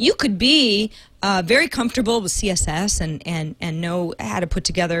 you could be very comfortable with CSS and know how to put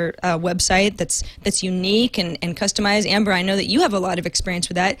together a website that's unique and customized. Amber, I know that you have a lot of experience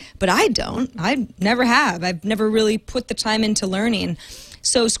with that, but I don't. I never have. I've never really put the time into learning.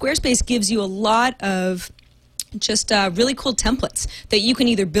 So Squarespace gives you a lot of just really cool templates that you can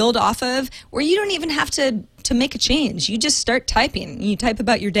either build off of, or you don't even have to make a change. You just start typing. You type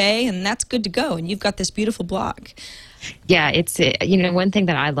about your day, and that's good to go, and you've got this beautiful blog. Yeah, it's, one thing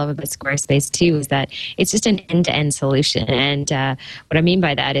that I love about Squarespace too is that it's just an end-to-end solution. And what I mean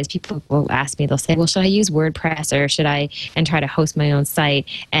by that is people will ask me, they'll say, well, should I use WordPress or should I and try to host my own site?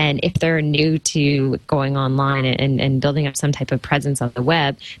 And if they're new to going online and building up some type of presence on the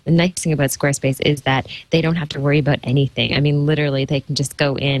web, the nice thing about Squarespace is that they don't have to worry about anything. I mean, literally, they can just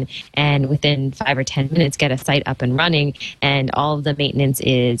go in and within 5 or 10 minutes get a site up and running, and all of the maintenance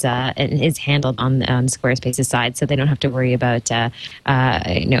is handled on Squarespace's side, so they don't have to worry about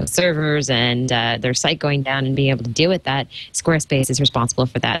servers and their site going down and being able to deal with that. Squarespace is responsible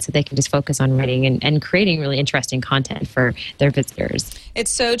for that, so they can just focus on writing and creating really interesting content for their visitors.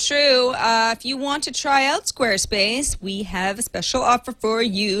 It's so true. If you want to try out Squarespace, we have a special offer for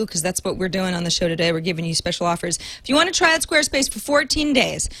you, because that's what we're doing on the show today. We're giving you special offers. If you want to try out Squarespace for 14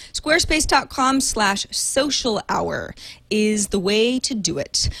 days, squarespace.com/social hour is the way to do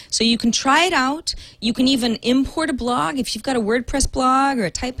it. So you can try it out. You can even import a blog. If you've got a WordPress blog or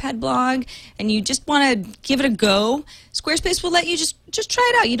a TypePad blog and you just want to give it a go, Squarespace will let you just try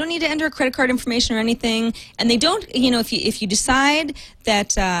it out. You don't need to enter a credit card information or anything. And they don't, if you decide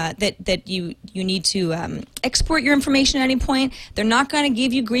that you need to export your information at any point, they're not going to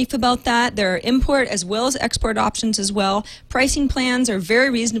give you grief about that. There are import as well as export options as well. Pricing plans are very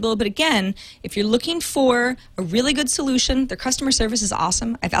reasonable. But again, if you're looking for a really good solution, their customer service is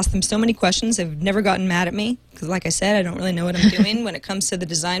awesome. I've asked them so many questions. They've never gotten mad at me, because like I said, I don't really know what I'm doing when it comes to the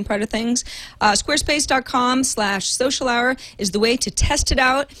design part of things. Squarespace.com/social hour is the way to test it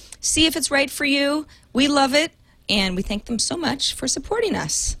out, see if it's right for you. We love it, and we thank them so much for supporting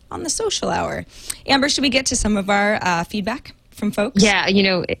us on the Social Hour. Amber, should we get to some of our feedback from folks? Yeah,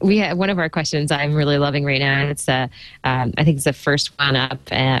 we have one of our questions I'm really loving right now, and it's I think it's the first one up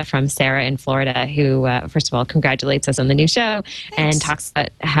from Sarah in Florida, who first of all congratulates us on the new show. Thanks. And talks about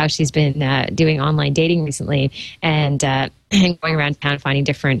how she's been doing online dating recently, and going around town finding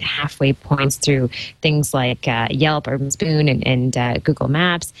different halfway points through things like Yelp, Urban Spoon, and Google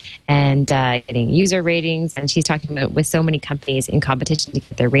Maps, and getting user ratings. And she's talking about, with so many companies in competition to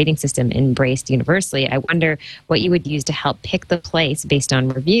get their rating system embraced universally, I wonder what you would use to help pick the place based on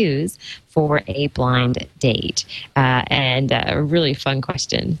reviews for a blind date. And a really fun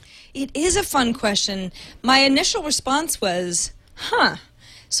question. It is a fun question. My initial response was,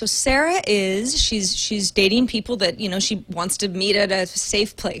 So Sarah she's dating people that, she wants to meet at a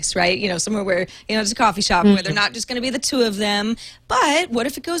safe place, right? Somewhere where, it's a coffee shop where they're not just going to be the two of them. But what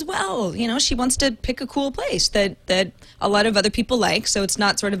if it goes well? She wants to pick a cool place that a lot of other people like, so it's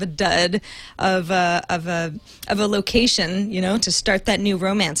not sort of a dud of a location, to start that new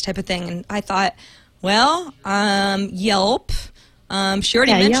romance type of thing. And I thought, well, Yelp. She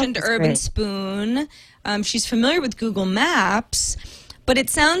already mentioned Urban Spoon. She's familiar with Google Maps. But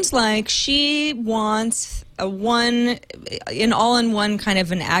it sounds like she wants an all-in-one kind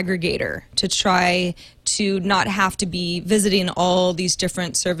of an aggregator to try to not have to be visiting all these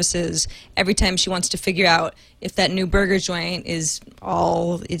different services every time she wants to figure out if that new burger joint is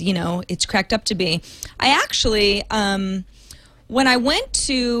all, it's cracked up to be. I actually when I went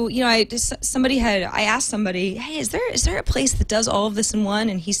to, I asked somebody, hey, is there a place that does all of this in one?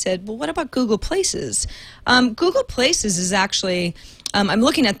 And he said, well, what about Google Places? Google Places is actually, I'm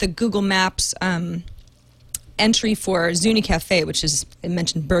looking at the Google Maps entry for Zuni Cafe, which is, it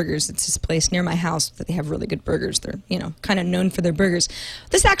mentioned burgers. It's this place near my house that they have really good burgers. They're, kind of known for their burgers.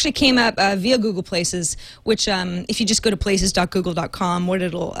 This actually came up via Google Places, which if you just go to places.google.com, what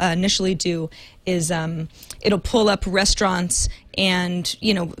it'll initially do is it'll pull up restaurants and,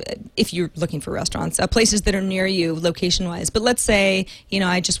 if you're looking for restaurants, places that are near you location-wise. But let's say,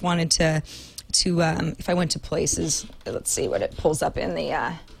 I just wanted to if I went to Places, let's see what it pulls up in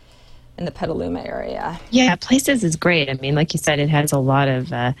the Petaluma area. Yeah, Places is great. I mean, like you said, it has a lot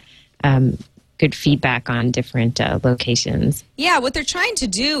of good feedback on different locations. Yeah, what they're trying to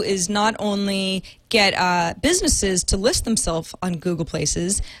do is not only get businesses to list themselves on Google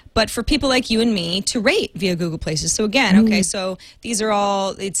Places, but for people like you and me to rate via Google Places. So again, okay, so these are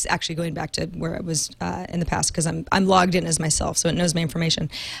all, it's actually going back to where I was in the past because I'm logged in as myself, so it knows my information.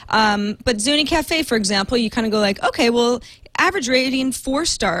 But Zuni Cafe, for example, you kind of go like, okay, well, average rating 4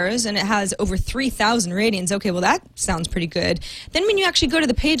 stars, and it has over 3,000 ratings. Okay, well, that sounds pretty good. Then when you actually go to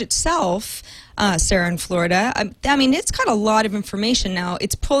the page itself, Sarah in Florida, I mean, it's got a lot of information now.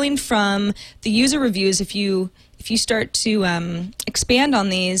 It's pulling from the user reviews. If you start to expand on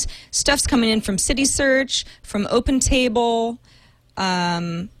these, stuff's coming in from City Search, from OpenTable,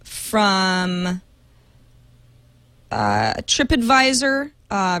 from TripAdvisor,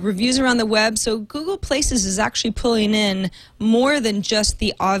 reviews around the web. So Google Places is actually pulling in more than just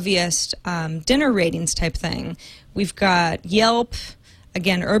the obvious dinner ratings type thing. We've got Yelp,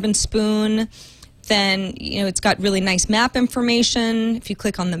 again, Urban Spoon. Then it's got really nice map information. If you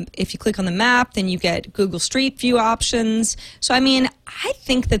click on the map, then you get Google Street View options. So I mean, I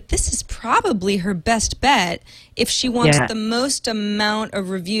think that this is probably her best bet if she wants the most amount of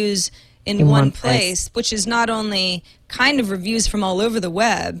reviews in one place, which is not only kind of reviews from all over the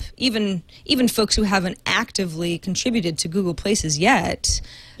web, even folks who haven't actively contributed to Google Places yet.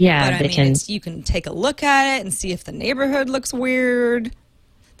 Yeah, but I mean, you can take a look at it and see if the neighborhood looks weird.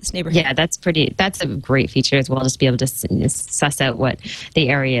 This neighborhood. Yeah, that's a great feature as well, just to be able to suss out what the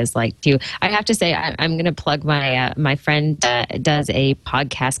area is like too. I have to say, I'm going to plug my friend does a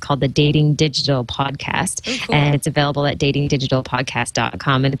podcast called the Dating Digital Podcast. Oh, cool. And it's available at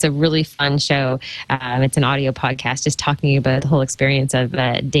datingdigitalpodcast.com, and it's a really fun show. It's an audio podcast just talking about the whole experience of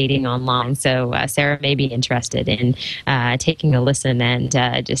dating online. So Sarah may be interested in taking a listen, and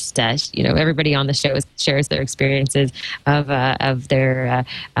everybody on the show shares their experiences of their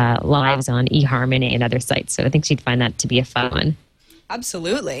lives on eHarmony and other sites. So I think she'd find that to be a fun one.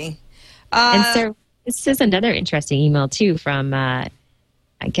 Absolutely. And so this is another interesting email too from, I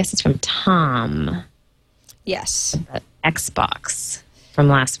guess it's from Tom. Yes. Xbox from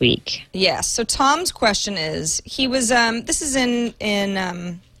last week. Yes. So Tom's question is, he was, this is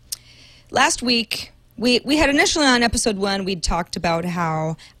in last week, we had initially on episode 1, we'd talked about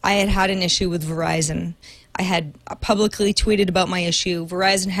how I had an issue with Verizon. I had publicly tweeted about my issue.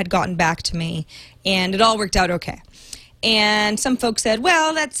 Verizon had gotten back to me, and it all worked out okay. And some folks said,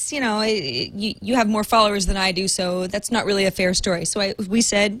 well, that's, you have more followers than I do, so that's not really a fair story. So we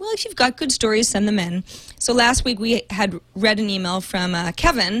said, well, if you've got good stories, send them in. So last week we had read an email from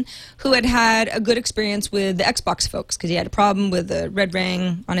Kevin, who had a good experience with the Xbox folks, because he had a problem with the red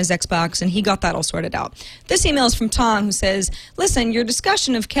ring on his Xbox, and he got that all sorted out. This email is from Tom, who says, listen, your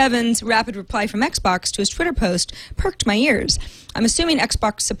discussion of Kevin's rapid reply from Xbox to his Twitter post perked my ears. I'm assuming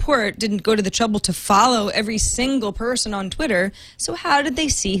Xbox support didn't go to the trouble to follow every single person on Twitter, so how did they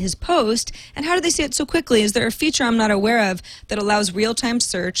see his post, and how did they see it so quickly? Is there a feature I'm not aware of that allows real-time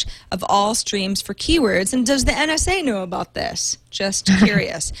search of all streams for keywords, and does the NSA know about this? Just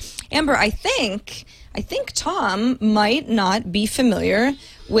curious. Amber, I think Tom might not be familiar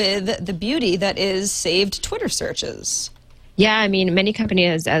with the beauty that is saved Twitter searches. Yeah, I mean, many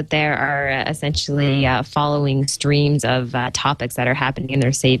companies out there are essentially following streams of topics that are happening, and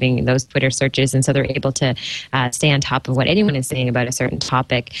they're saving those Twitter searches, and so they're able to stay on top of what anyone is saying about a certain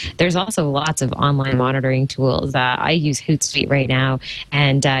topic. There's also lots of online monitoring tools. I use Hootsuite right now,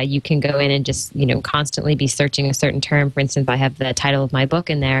 and you can go in and just constantly be searching a certain term. For instance, I have the title of my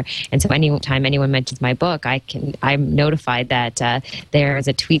book in there, and so anytime anyone mentions my book, I'm notified that there is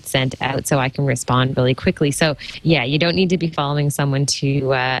a tweet sent out, so I can respond really quickly. So yeah, you don't need to be following someone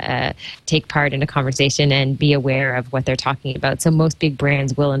to take part in a conversation and be aware of what they're talking about. So most big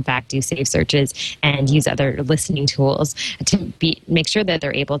brands will in fact do save searches and use other listening tools to make sure that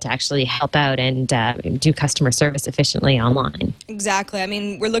they're able to actually help out and do customer service efficiently online. Exactly. I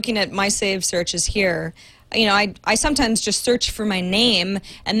mean, we're looking at my saved searches here. I sometimes just search for my name,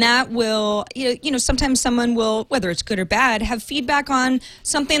 and that will, sometimes someone will, whether it's good or bad, have feedback on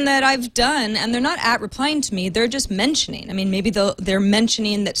something that I've done, and they're not replying to me, they're just mentioning. I mean, maybe they're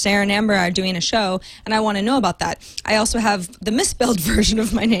mentioning that Sarah and Amber are doing a show, and I want to know about that. I also have the misspelled version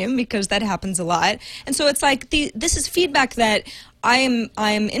of my name, because that happens a lot. And so it's like, this is feedback that I'm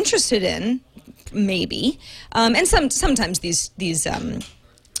interested in, maybe. And sometimes the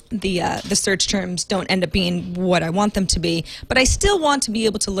search terms don't end up being what I want them to be, but I still want to be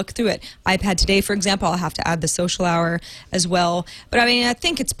able to look through it. iPad Today, for example, I'll have to add the social hour as well. But I mean, I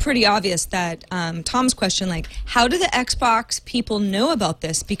think it's pretty obvious that Tom's question, like, how do the Xbox people know about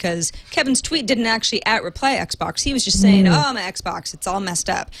this? Because Kevin's tweet didn't actually reply Xbox. He was just saying, oh, my Xbox, it's all messed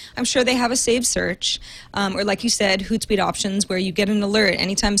up. I'm sure they have a saved search, or like you said, Hootsuite options, where you get an alert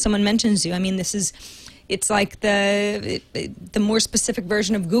anytime someone mentions you. I mean, it's like the more specific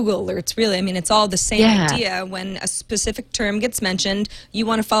version of Google alerts, really. I mean, it's all the same idea. When a specific term gets mentioned, you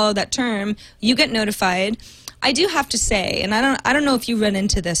want to follow that term, you get notified. I do have to say, and I don't know if you run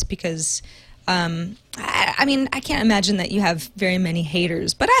into this, because I mean, I can't imagine that you have very many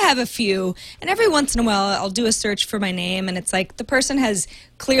haters, but I have a few. And every once in a while, I'll do a search for my name, and it's like the person has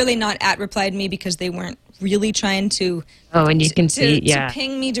clearly not replied me because they weren't really trying to to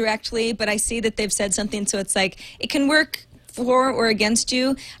ping me directly, but I see that they've said something, so it's like it can work for or against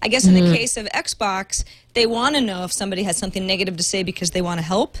you. I guess in the case of Xbox, they want to know if somebody has something negative to say because they want to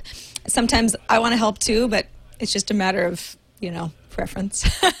help. Sometimes I want to help too, but it's just a matter of, preference.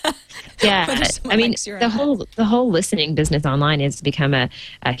 Yeah, I mean, the whole listening business online has become a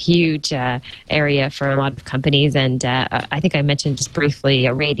huge area for a lot of companies, and I think I mentioned just briefly,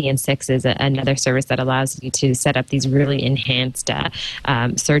 Radian 6 is another service that allows you to set up these really enhanced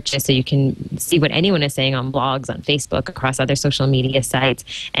searches, so you can see what anyone is saying on blogs, on Facebook, across other social media sites.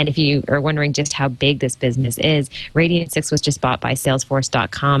 And if you are wondering just how big this business is, Radian 6 was just bought by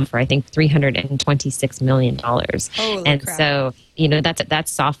Salesforce.com for, I think, $326 million. Holy crap. So,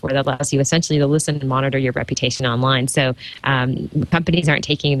 that's software that allows you essentially to listen and monitor your reputation online. So companies aren't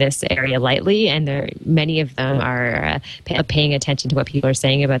taking this area lightly, and many of them are paying attention to what people are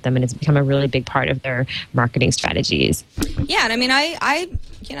saying about them, and it's become a really big part of their marketing strategies. Yeah, and I mean, I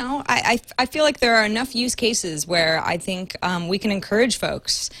feel like there are enough use cases where I think we can encourage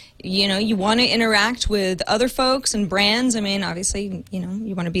folks. You want to interact with other folks and brands. I mean, obviously,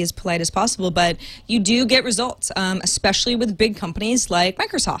 you want to be as polite as possible, but you do get results, especially with big companies like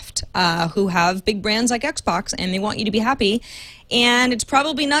Microsoft, who have big brands like Xbox, and they want you to be happy. And it's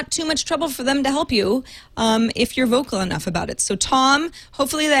probably not too much trouble for them to help you if you're vocal enough about it. So, Tom,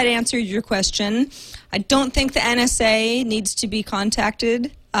 hopefully that answered your question. I don't think the NSA needs to be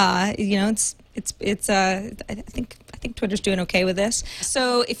contacted. I think Twitter's doing okay with this.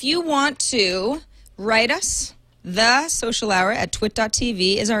 So if you want to write us, the social hour at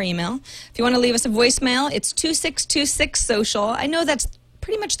twit.tv is our email. If you want to leave us a voicemail, it's 2626-SOCIAL. I know that's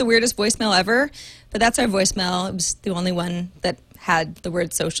pretty much the weirdest voicemail ever, but that's our voicemail. It was the only one that had the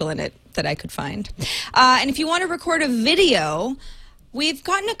word social in it that I could find. And if you want to record a video, we've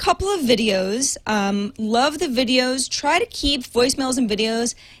gotten a couple of videos. Love the videos. Try to keep voicemails and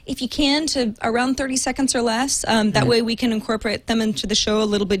videos, if you can, to around 30 seconds or less. That way we can incorporate them into the show a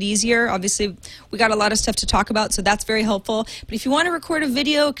little bit easier. Obviously, we got a lot of stuff to talk about, so that's very helpful. But if you want to record a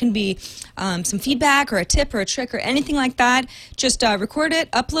video, it can be some feedback or a tip or a trick or anything like that. Just record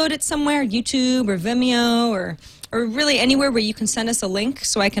it, upload it somewhere, YouTube or Vimeo or really anywhere where you can send us a link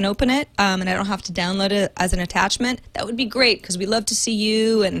so I can open it and I don't have to download it as an attachment. That would be great, because we love to see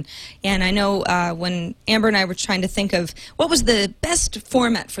you. And I know when Amber and I were trying to think of what was the best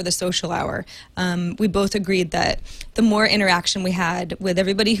format for the social hour, we both agreed that the more interaction we had with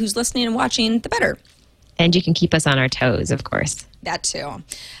everybody who's listening and watching, the better. And you can keep us on our toes, of course. That too.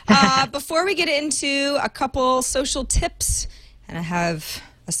 Before we get into a couple social tips, and I have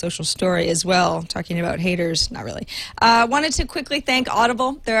a social story as well, talking about haters. Not really. Wanted to quickly thank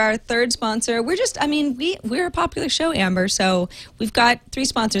Audible. They're our third sponsor. We're a popular show, Amber, so we've got 3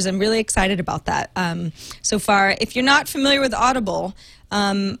 sponsors. I'm really excited about that so far. If you're not familiar with Audible,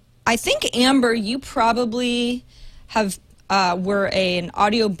 I think, Amber, you probably were an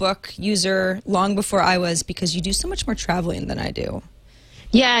audiobook user long before I was, because you do so much more traveling than I do.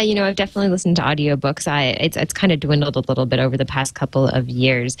 Yeah, I've definitely listened to audiobooks. It's kind of dwindled a little bit over the past couple of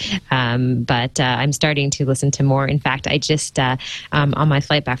years, but I'm starting to listen to more. In fact, I just, on my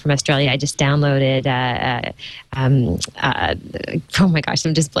flight back from Australia, I just downloaded, oh my gosh,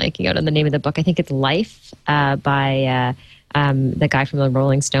 I'm just blanking out on the name of the book. I think it's Life by the guy from the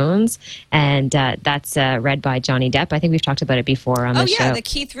Rolling Stones, and that's read by Johnny Depp. I think we've talked about it before on the show. Oh yeah, the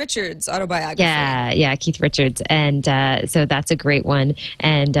Keith Richards autobiography. Yeah, Keith Richards, and so that's a great one.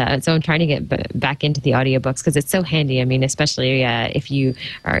 And so I'm trying to get back into the audiobooks because it's so handy. I mean, especially if you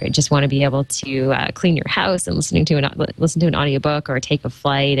just want to be able to clean your house and listen to an audiobook or take a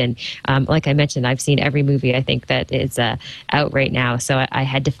flight. And like I mentioned, I've seen every movie I think that is out right now. So I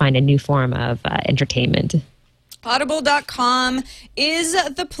had to find a new form of entertainment. Audible.com is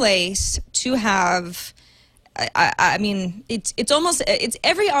the place to have. I mean, it's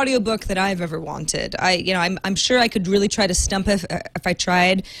every audiobook that I've ever wanted. I'm sure I could really try to stump if I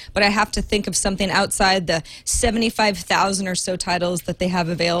tried, but I have to think of something outside the 75,000 or so titles that they have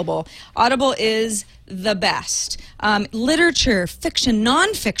available. Audible is the best. Literature, fiction,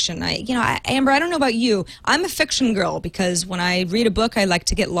 nonfiction. Amber, I don't know about you. I'm a fiction girl because when I read a book, I like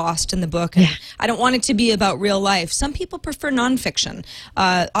to get lost in the book. And I don't want it to be about real life. Some people prefer nonfiction.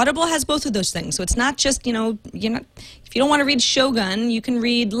 Audible has both of those things. So it's not just, if you don't want to read Shogun, you can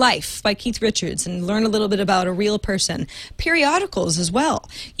read Life by Keith Richards and learn a little bit about a real person. Periodicals as well.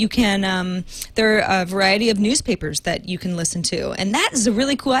 You can, there are a variety of newspapers that you can listen to. And that is a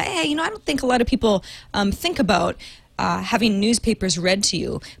really cool, I don't think a lot of people think about having newspapers read to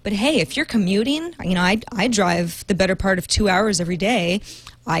you. But hey, if you're commuting, I drive the better part of 2 hours every day.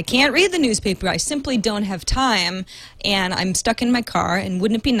 I can't read the newspaper. I simply don't have time, and I'm stuck in my car, and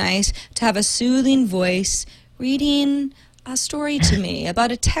wouldn't it be nice to have a soothing voice reading a story to me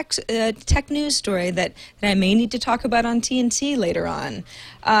about a tech news story that I may need to talk about on TNT later on.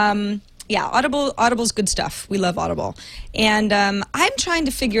 Yeah, Audible's good stuff. We love Audible. And I'm trying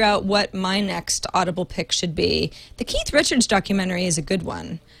to figure out what my next Audible pick should be. The Keith Richards documentary is a good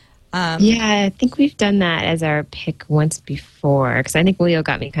one. Yeah, I think we've done that as our pick once before, because I think Leo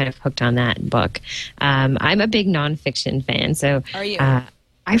got me kind of hooked on that book. I'm a big nonfiction fan, so are you?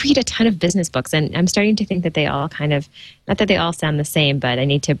 I read a ton of business books, and I'm starting to think that they all kind of, not that they all sound the same, but I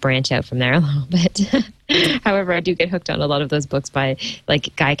need to branch out from there a little bit. However, I do get hooked on a lot of those books by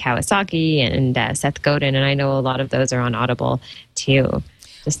like Guy Kawasaki and Seth Godin, and I know a lot of those are on Audible too.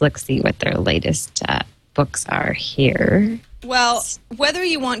 Just see what their latest books are here. Well, whether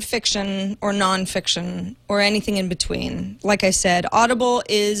you want fiction or nonfiction or anything in between, like I said, Audible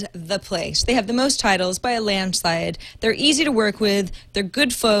is the place. They have the most titles by a landslide. They're easy to work with. They're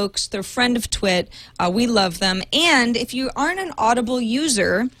good folks. They're friend of Twit. We love them. And if you aren't an Audible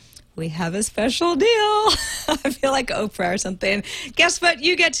user, we have a special deal. I feel like Oprah or something. Guess what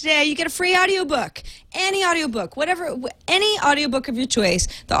you get today? You get a free audiobook. Any audiobook, any audiobook of your choice,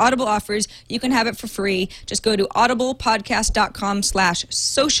 the Audible offers, you can have it for free. Just go to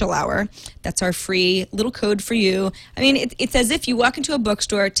audiblepodcast.com/social hour. That's our free little code for you. I mean, it's as if you walk into a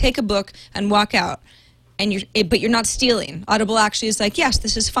bookstore, take a book, and walk out. But you're not stealing. Audible actually is like, yes,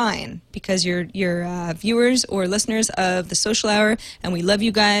 this is fine because you're viewers or listeners of the Social Hour, and we love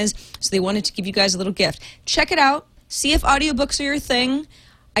you guys. So they wanted to give you guys a little gift. Check it out. See if audiobooks are your thing.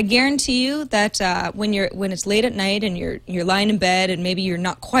 I guarantee you that when it's late at night and you're lying in bed and maybe you're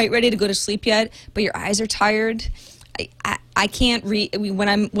not quite ready to go to sleep yet, but your eyes are tired. I can't read when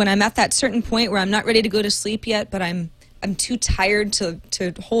I'm at that certain point where I'm not ready to go to sleep yet, but I'm too tired to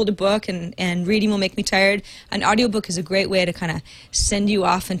hold a book, and reading will make me tired. An audiobook is a great way to kind of send you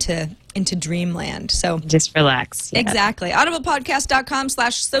off into dreamland. So just relax. Yeah. Exactly.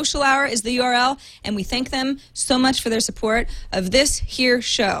 Audiblepodcast.com/social hour is the URL, and we thank them so much for their support of this here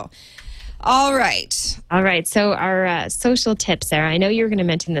show. All right. So our social tips, Sarah. I know you were going to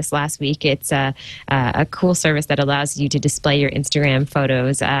mention this last week. It's a cool service that allows you to display your Instagram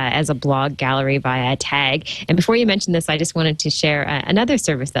photos as a blog gallery via a tag. And before you mention this, I just wanted to share another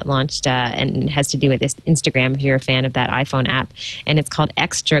service that launched and has to do with this Instagram, if you're a fan of that iPhone app. And it's called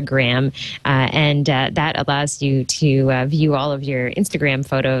Extragr.am. And that allows you to view all of your Instagram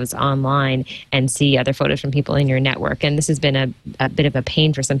photos online and see other photos from people in your network. And this has been a bit of a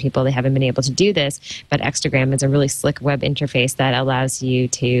pain for some people. They haven't been able to do this, but Extragram is a really slick web interface that allows you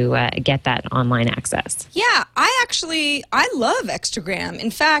to get that online access. Yeah, I love Extragram. In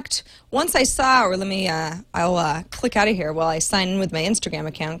fact, once I saw, or I'll click out of here while I sign in with my Instagram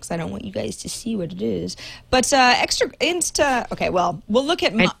account because I don't want you guys to see what it is. But okay, well, we'll look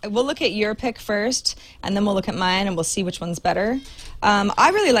at your pick first, and then we'll look at mine, and we'll see which one's better.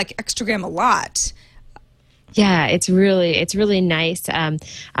 I really like Extragram a lot. Yeah, it's really nice. I'm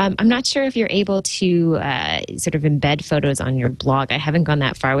not sure if you're able to sort of embed photos on your blog. I haven't gone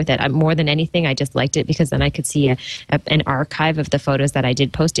that far with it. More than anything, I just liked it because then I could see an archive of the photos that I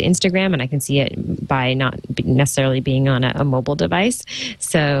did post to Instagram, and I can see it by not necessarily being on a mobile device.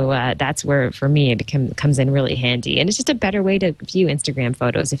 So that's where, for me, it comes in really handy. And it's just a better way to view Instagram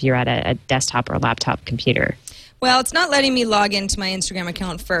photos if you're at a desktop or laptop computer. Well, it's not letting me log into my Instagram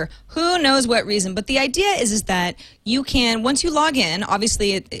account for who knows what reason. But the idea is that you can, once you log in,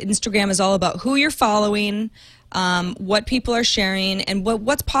 obviously Instagram is all about who you're following, what people are sharing, and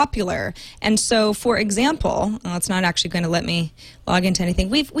what's popular. And so, for example, it's not actually going to let me log into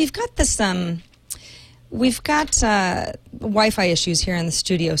anything. We've got this. We've got Wi-Fi issues here in the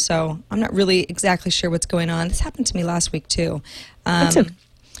studio, so I'm not really exactly sure what's going on. This happened to me last week too.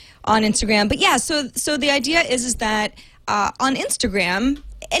 On Instagram. But yeah, so the idea is that on Instagram,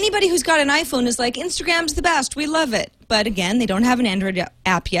 anybody who's got an iPhone is like, Instagram's the best, we love it. But again, they don't have an Android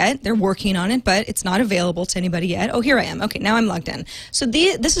app yet. They're working on it, but it's not available to anybody yet. Oh, here I am. Okay, now I'm logged in. So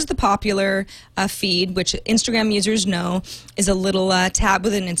this is the popular feed, which Instagram users know is a little tab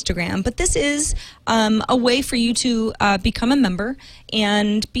within Instagram. But this is a way for you to become a member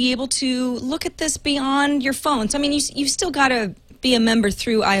and be able to look at this beyond your phone. So, I mean, you've still got to be a member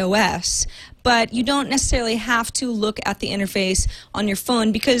through iOS, but you don't necessarily have to look at the interface on your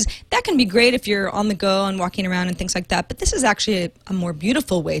phone, because that can be great if you're on the go and walking around and things like that, but this is actually a more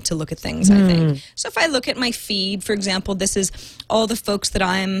beautiful way to look at things, I think. So if I look at my feed, for example, this is all the folks that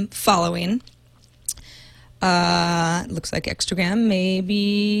I'm following. Looks like Extragr.am may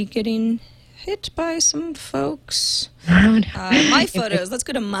be getting hit by some folks. My photos, let's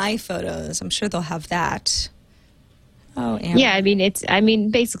go to my photos. I'm sure they'll have that. Oh, Amber. Yeah, I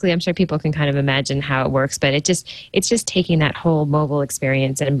mean, basically, I'm sure people can kind of imagine how it works, but it's just taking that whole mobile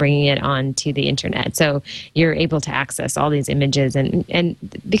experience and bringing it onto the internet. So you're able to access all these images, and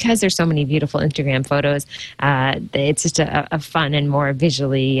because there's so many beautiful Instagram photos, it's just a fun and more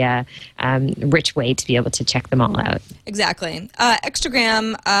visually rich way to be able to check them all out. Exactly.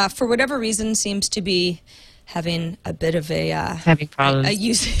 Extragr.am, for whatever reason, seems to be having a bit of having problems, a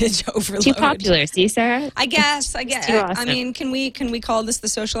usage overload. Too popular, see, Sarah? I guess. Too awesome. I mean, can we call this the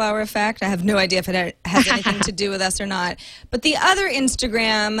social hour effect? I have no idea if it has anything to do with us or not. But the other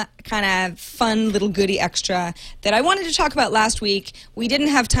Instagram kind of fun little goody extra that I wanted to talk about last week, we didn't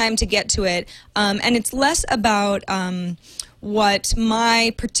have time to get to it, and it's less about what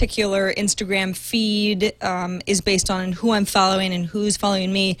my particular Instagram feed is based on, and who I'm following and who's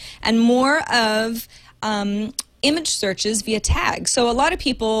following me, and more of image searches via tags. So a lot of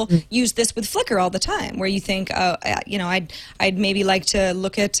people use this with Flickr all the time, where you think, I'd maybe like to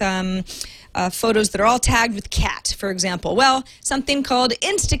look at photos that are all tagged with cat, for example. Well, something called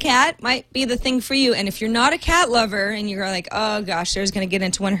Instac.at might be the thing for you. And if you're not a cat lover and you're like, oh gosh, Sarah's going to get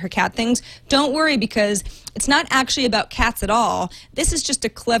into one of her cat things, don't worry, because it's not actually about cats at all. This is just a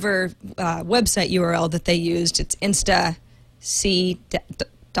clever website URL that they used. It's Instac.at.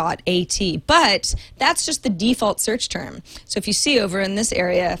 But that's just the default search term. So if you see over in this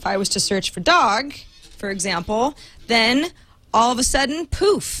area, if I was to search for dog, for example, then all of a sudden,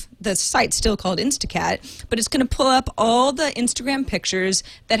 poof, the site's still called Instac.at, but it's going to pull up all the Instagram pictures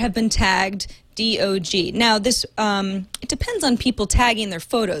that have been tagged DOG. Now, this it depends on people tagging their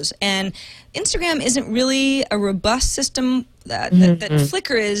photos, and Instagram isn't really a robust system that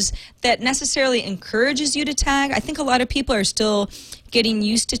Flickr is, that necessarily encourages you to tag. I think a lot of people are still getting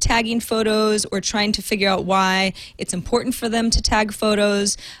used to tagging photos, or trying to figure out why it's important for them to tag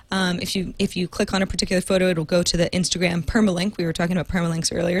photos. If you click on a particular photo, it'll go to the Instagram permalink. We were talking about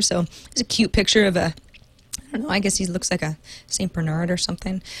permalinks earlier. So there's a cute picture of I don't know, I guess he looks like a St. Bernard or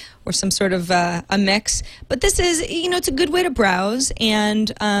something, or some sort of a mix. But this is, it's a good way to browse.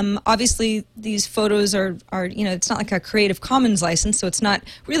 And obviously these photos are, it's not like a Creative Commons license, so it's not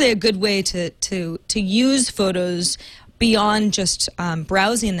really a good way to use photos beyond just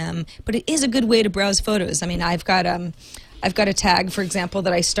browsing them. But it is a good way to browse photos. I mean, I've got a tag, for example,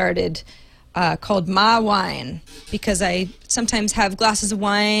 that I started called My Wine, because I sometimes have glasses of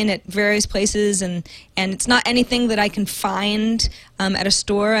wine at various places, and it's not anything that I can find at a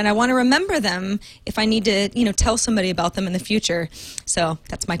store, and I want to remember them if I need to, tell somebody about them in the future. So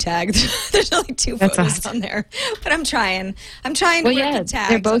that's my tag. There's only 2 photos on there, but I'm trying to work with tags.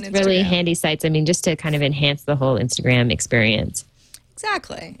 They're both really handy sites. I mean, just to kind of enhance the whole Instagram experience.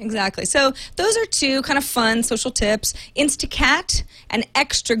 Exactly. So those are 2 kind of fun social tips: Instac.at and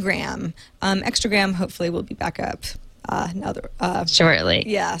Extragr.am. Extragr.am hopefully will be back up shortly.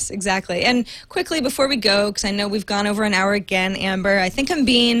 Yes, exactly. And quickly before we go, because I know we've gone over an hour again, Amber, I think I'm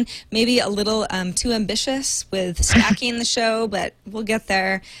being maybe a little too ambitious with stacking the show, but we'll get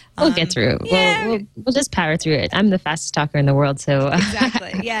there. We'll get through. Yeah. We'll just power through it. I'm the fastest talker in the world, so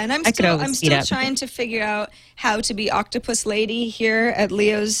exactly. Yeah, and I'm still trying to figure out how to be Octopus Lady here at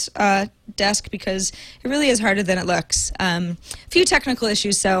Leo's desk, because it really is harder than it looks. A few technical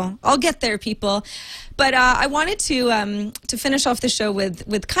issues, so I'll get there, people. But I wanted to finish off the show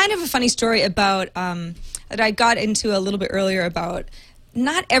with kind of a funny story about that I got into a little bit earlier about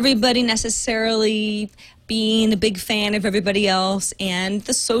not everybody necessarily being a big fan of everybody else, and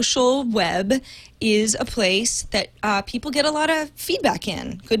the social web is a place that people get a lot of feedback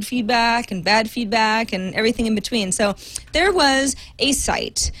in, good feedback and bad feedback and everything in between. So there was a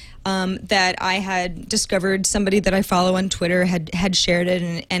site that I had discovered, somebody that I follow on Twitter had shared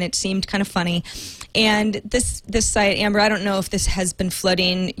it, and it seemed kind of funny. And this site, Amber, I don't know if this has been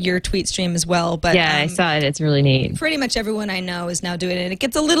flooding your tweet stream as well, but yeah, I saw it. It's really neat. Pretty much everyone I know is now doing it, and it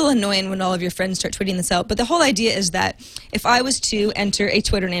gets a little annoying when all of your friends start tweeting this out. But the whole idea is that if I was to enter a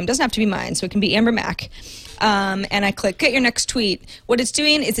Twitter name, it doesn't have to be mine, so it can be Amber Mack, and I click get your next tweet, what it's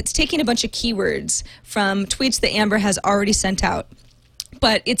doing is it's taking a bunch of keywords from tweets that Amber has already sent out.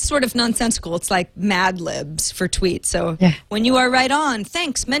 But it's sort of nonsensical. It's like Mad Libs for tweets. So when you are right on,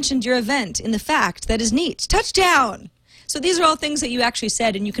 thanks, mentioned your event in the fact that is neat. Touchdown. So these are all things that you actually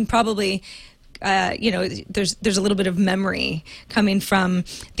said, and you can probably, there's a little bit of memory coming from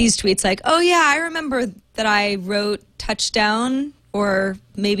these tweets. Like, oh yeah, I remember that I wrote touchdown, or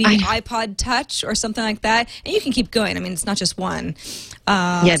maybe iPod Touch or something like that. And you can keep going. I mean, it's not just one.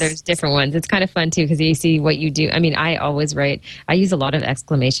 Yeah, there's different ones. It's kind of fun, too, because you see what you do. I mean, I always write, I use a lot of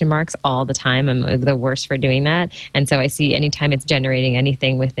exclamation marks all the time. I'm the worst for doing that. And so I see anytime it's generating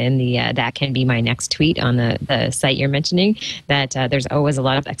anything within the, that can be my next tweet on the site you're mentioning, that there's always a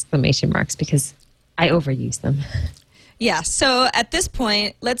lot of exclamation marks because I overuse them. Yeah, so at this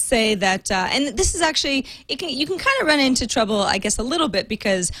point, let's say that, and this is actually, you can kind of run into trouble, I guess, a little bit,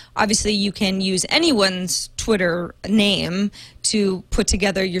 because obviously you can use anyone's Twitter name to put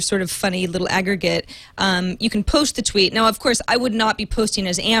together your sort of funny little aggregate. You can post the tweet. Now, of course, I would not be posting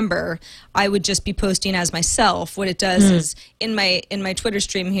as Amber. I would just be posting as myself. What it does is, in my Twitter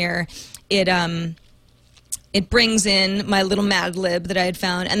stream here, it brings in my little Mad Lib that I had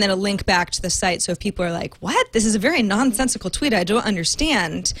found, and then a link back to the site. So if people are like, "What? This is a very nonsensical tweet. I don't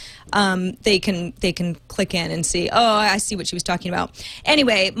understand," they can click in and see. Oh, I see what she was talking about.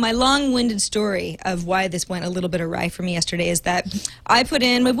 Anyway, my long-winded story of why this went a little bit awry for me yesterday is that I put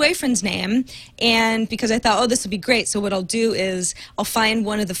in my boyfriend's name, and because I thought, oh, this will be great. So what I'll do is I'll find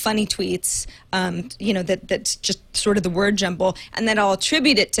one of the funny tweets, that's just sort of the word jumble, and then I'll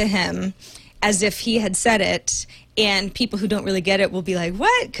attribute it to him, as if he had said it, and people who don't really get it will be like,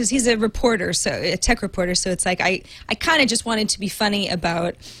 what? Because he's a reporter, so a tech reporter, so it's like I kind of just wanted to be funny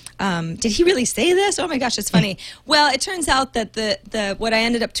about, did he really say this? Oh my gosh, it's funny. Well, it turns out that the what I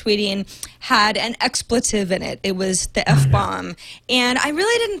ended up tweeting had an expletive in it. It was the F-bomb. And I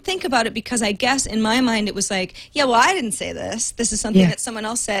really didn't think about it, because I guess in my mind it was like, yeah, well, I didn't say this. This is something that someone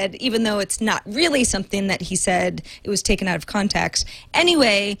else said, even though it's not really something that he said. It was taken out of context.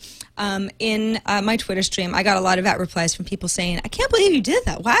 Anyway, in my Twitter stream, I got a lot of replies from people saying, I can't believe you did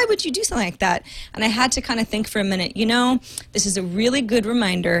that. Why would you do something like that? And I had to kind of think for a minute, this is a really good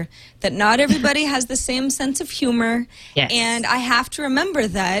reminder that not everybody has the same sense of humor. Yes. And I have to remember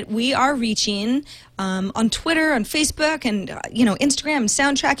that we are reaching on Twitter, on Facebook, and Instagram, and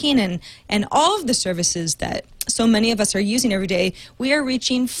sound tracking, and all of the services that so many of us are using every day. We are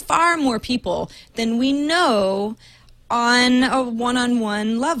reaching far more people than we know on a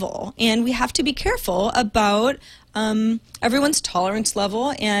one-on-one level, and we have to be careful about everyone's tolerance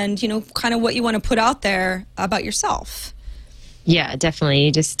level and kind of what you want to put out there about yourself. Yeah, definitely.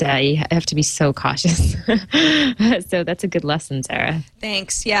 You just you have to be so cautious. So that's a good lesson, Sarah.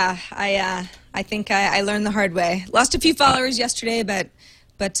 Thanks. Yeah, I think I learned the hard way. Lost a few followers yesterday, but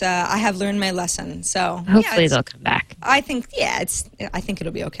I have learned my lesson. So hopefully they'll come back. I think I think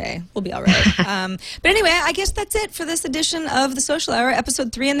it'll be okay. We'll be all right. But anyway, I guess that's it for this edition of the Social Hour,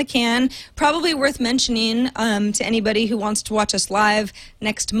 episode 3 in the can. Probably worth mentioning to anybody who wants to watch us live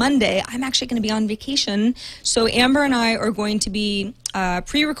next Monday. I'm actually going to be on vacation, so Amber and I are going to be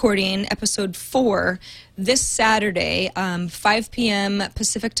pre-recording episode 4 this Saturday, 5 p.m.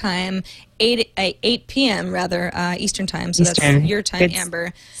 Pacific time, 8 p.m. rather Eastern time. So Eastern. That's your time, good.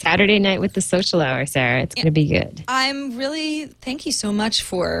 Amber. Saturday night with the Social Hour, Sarah. It's going to be good. Thank you so much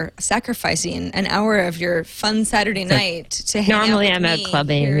for sacrificing an hour of your fun Saturday night to hang Normally out with I'm out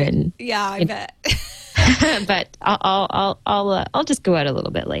clubbing. Yeah, I bet. but I'll just go out a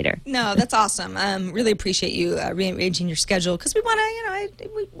little bit later. No, that's awesome. Really appreciate you rearranging your schedule because we want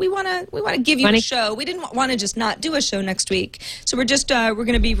to, we want to give you a show. We didn't want to just not do a show next week, so we're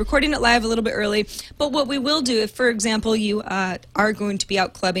going to be recording it live a little bit early. But what we will do, if for example you are going to be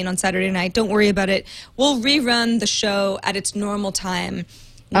out clubbing on Saturday night, don't worry about it. We'll rerun the show at its normal time.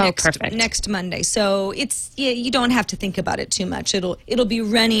 Next Monday. So you don't have to think about it too much. It'll be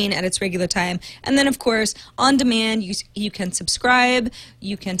running at its regular time. And then of course, on demand, you can subscribe.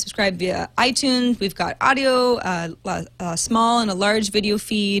 You can subscribe via iTunes. We've got audio, a small and a large video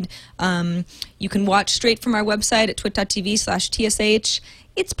feed. You can watch straight from our website at twit.tv/TSH.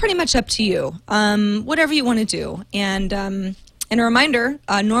 It's pretty much up to you. Whatever you want to do. And a reminder,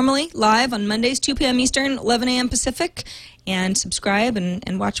 normally live on Mondays, 2 p.m. Eastern, 11 a.m. Pacific. And subscribe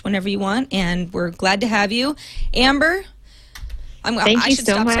and watch whenever you want. And we're glad to have you. Amber, Thank you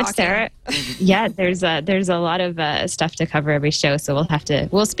so much, Sarah. Yeah, there's a lot of stuff to cover every show, so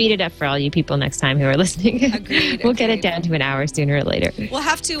we'll speed it up for all you people next time who are listening. Agreed. We'll get it down to an hour sooner or later. We'll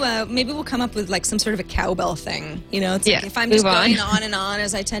have to maybe we'll come up with like some sort of a cowbell thing. It's like if I'm just going on and on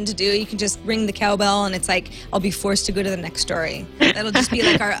as I tend to do, you can just ring the cowbell and it's like I'll be forced to go to the next story. That'll just be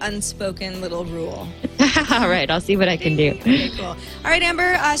like our unspoken little rule. All right, I'll see what I can do. Okay, cool. All right,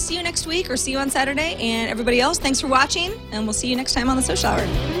 Amber, see you next week or see you on Saturday. And everybody else, thanks for watching, and we'll see you next time on the Social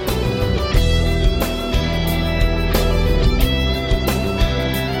Hour.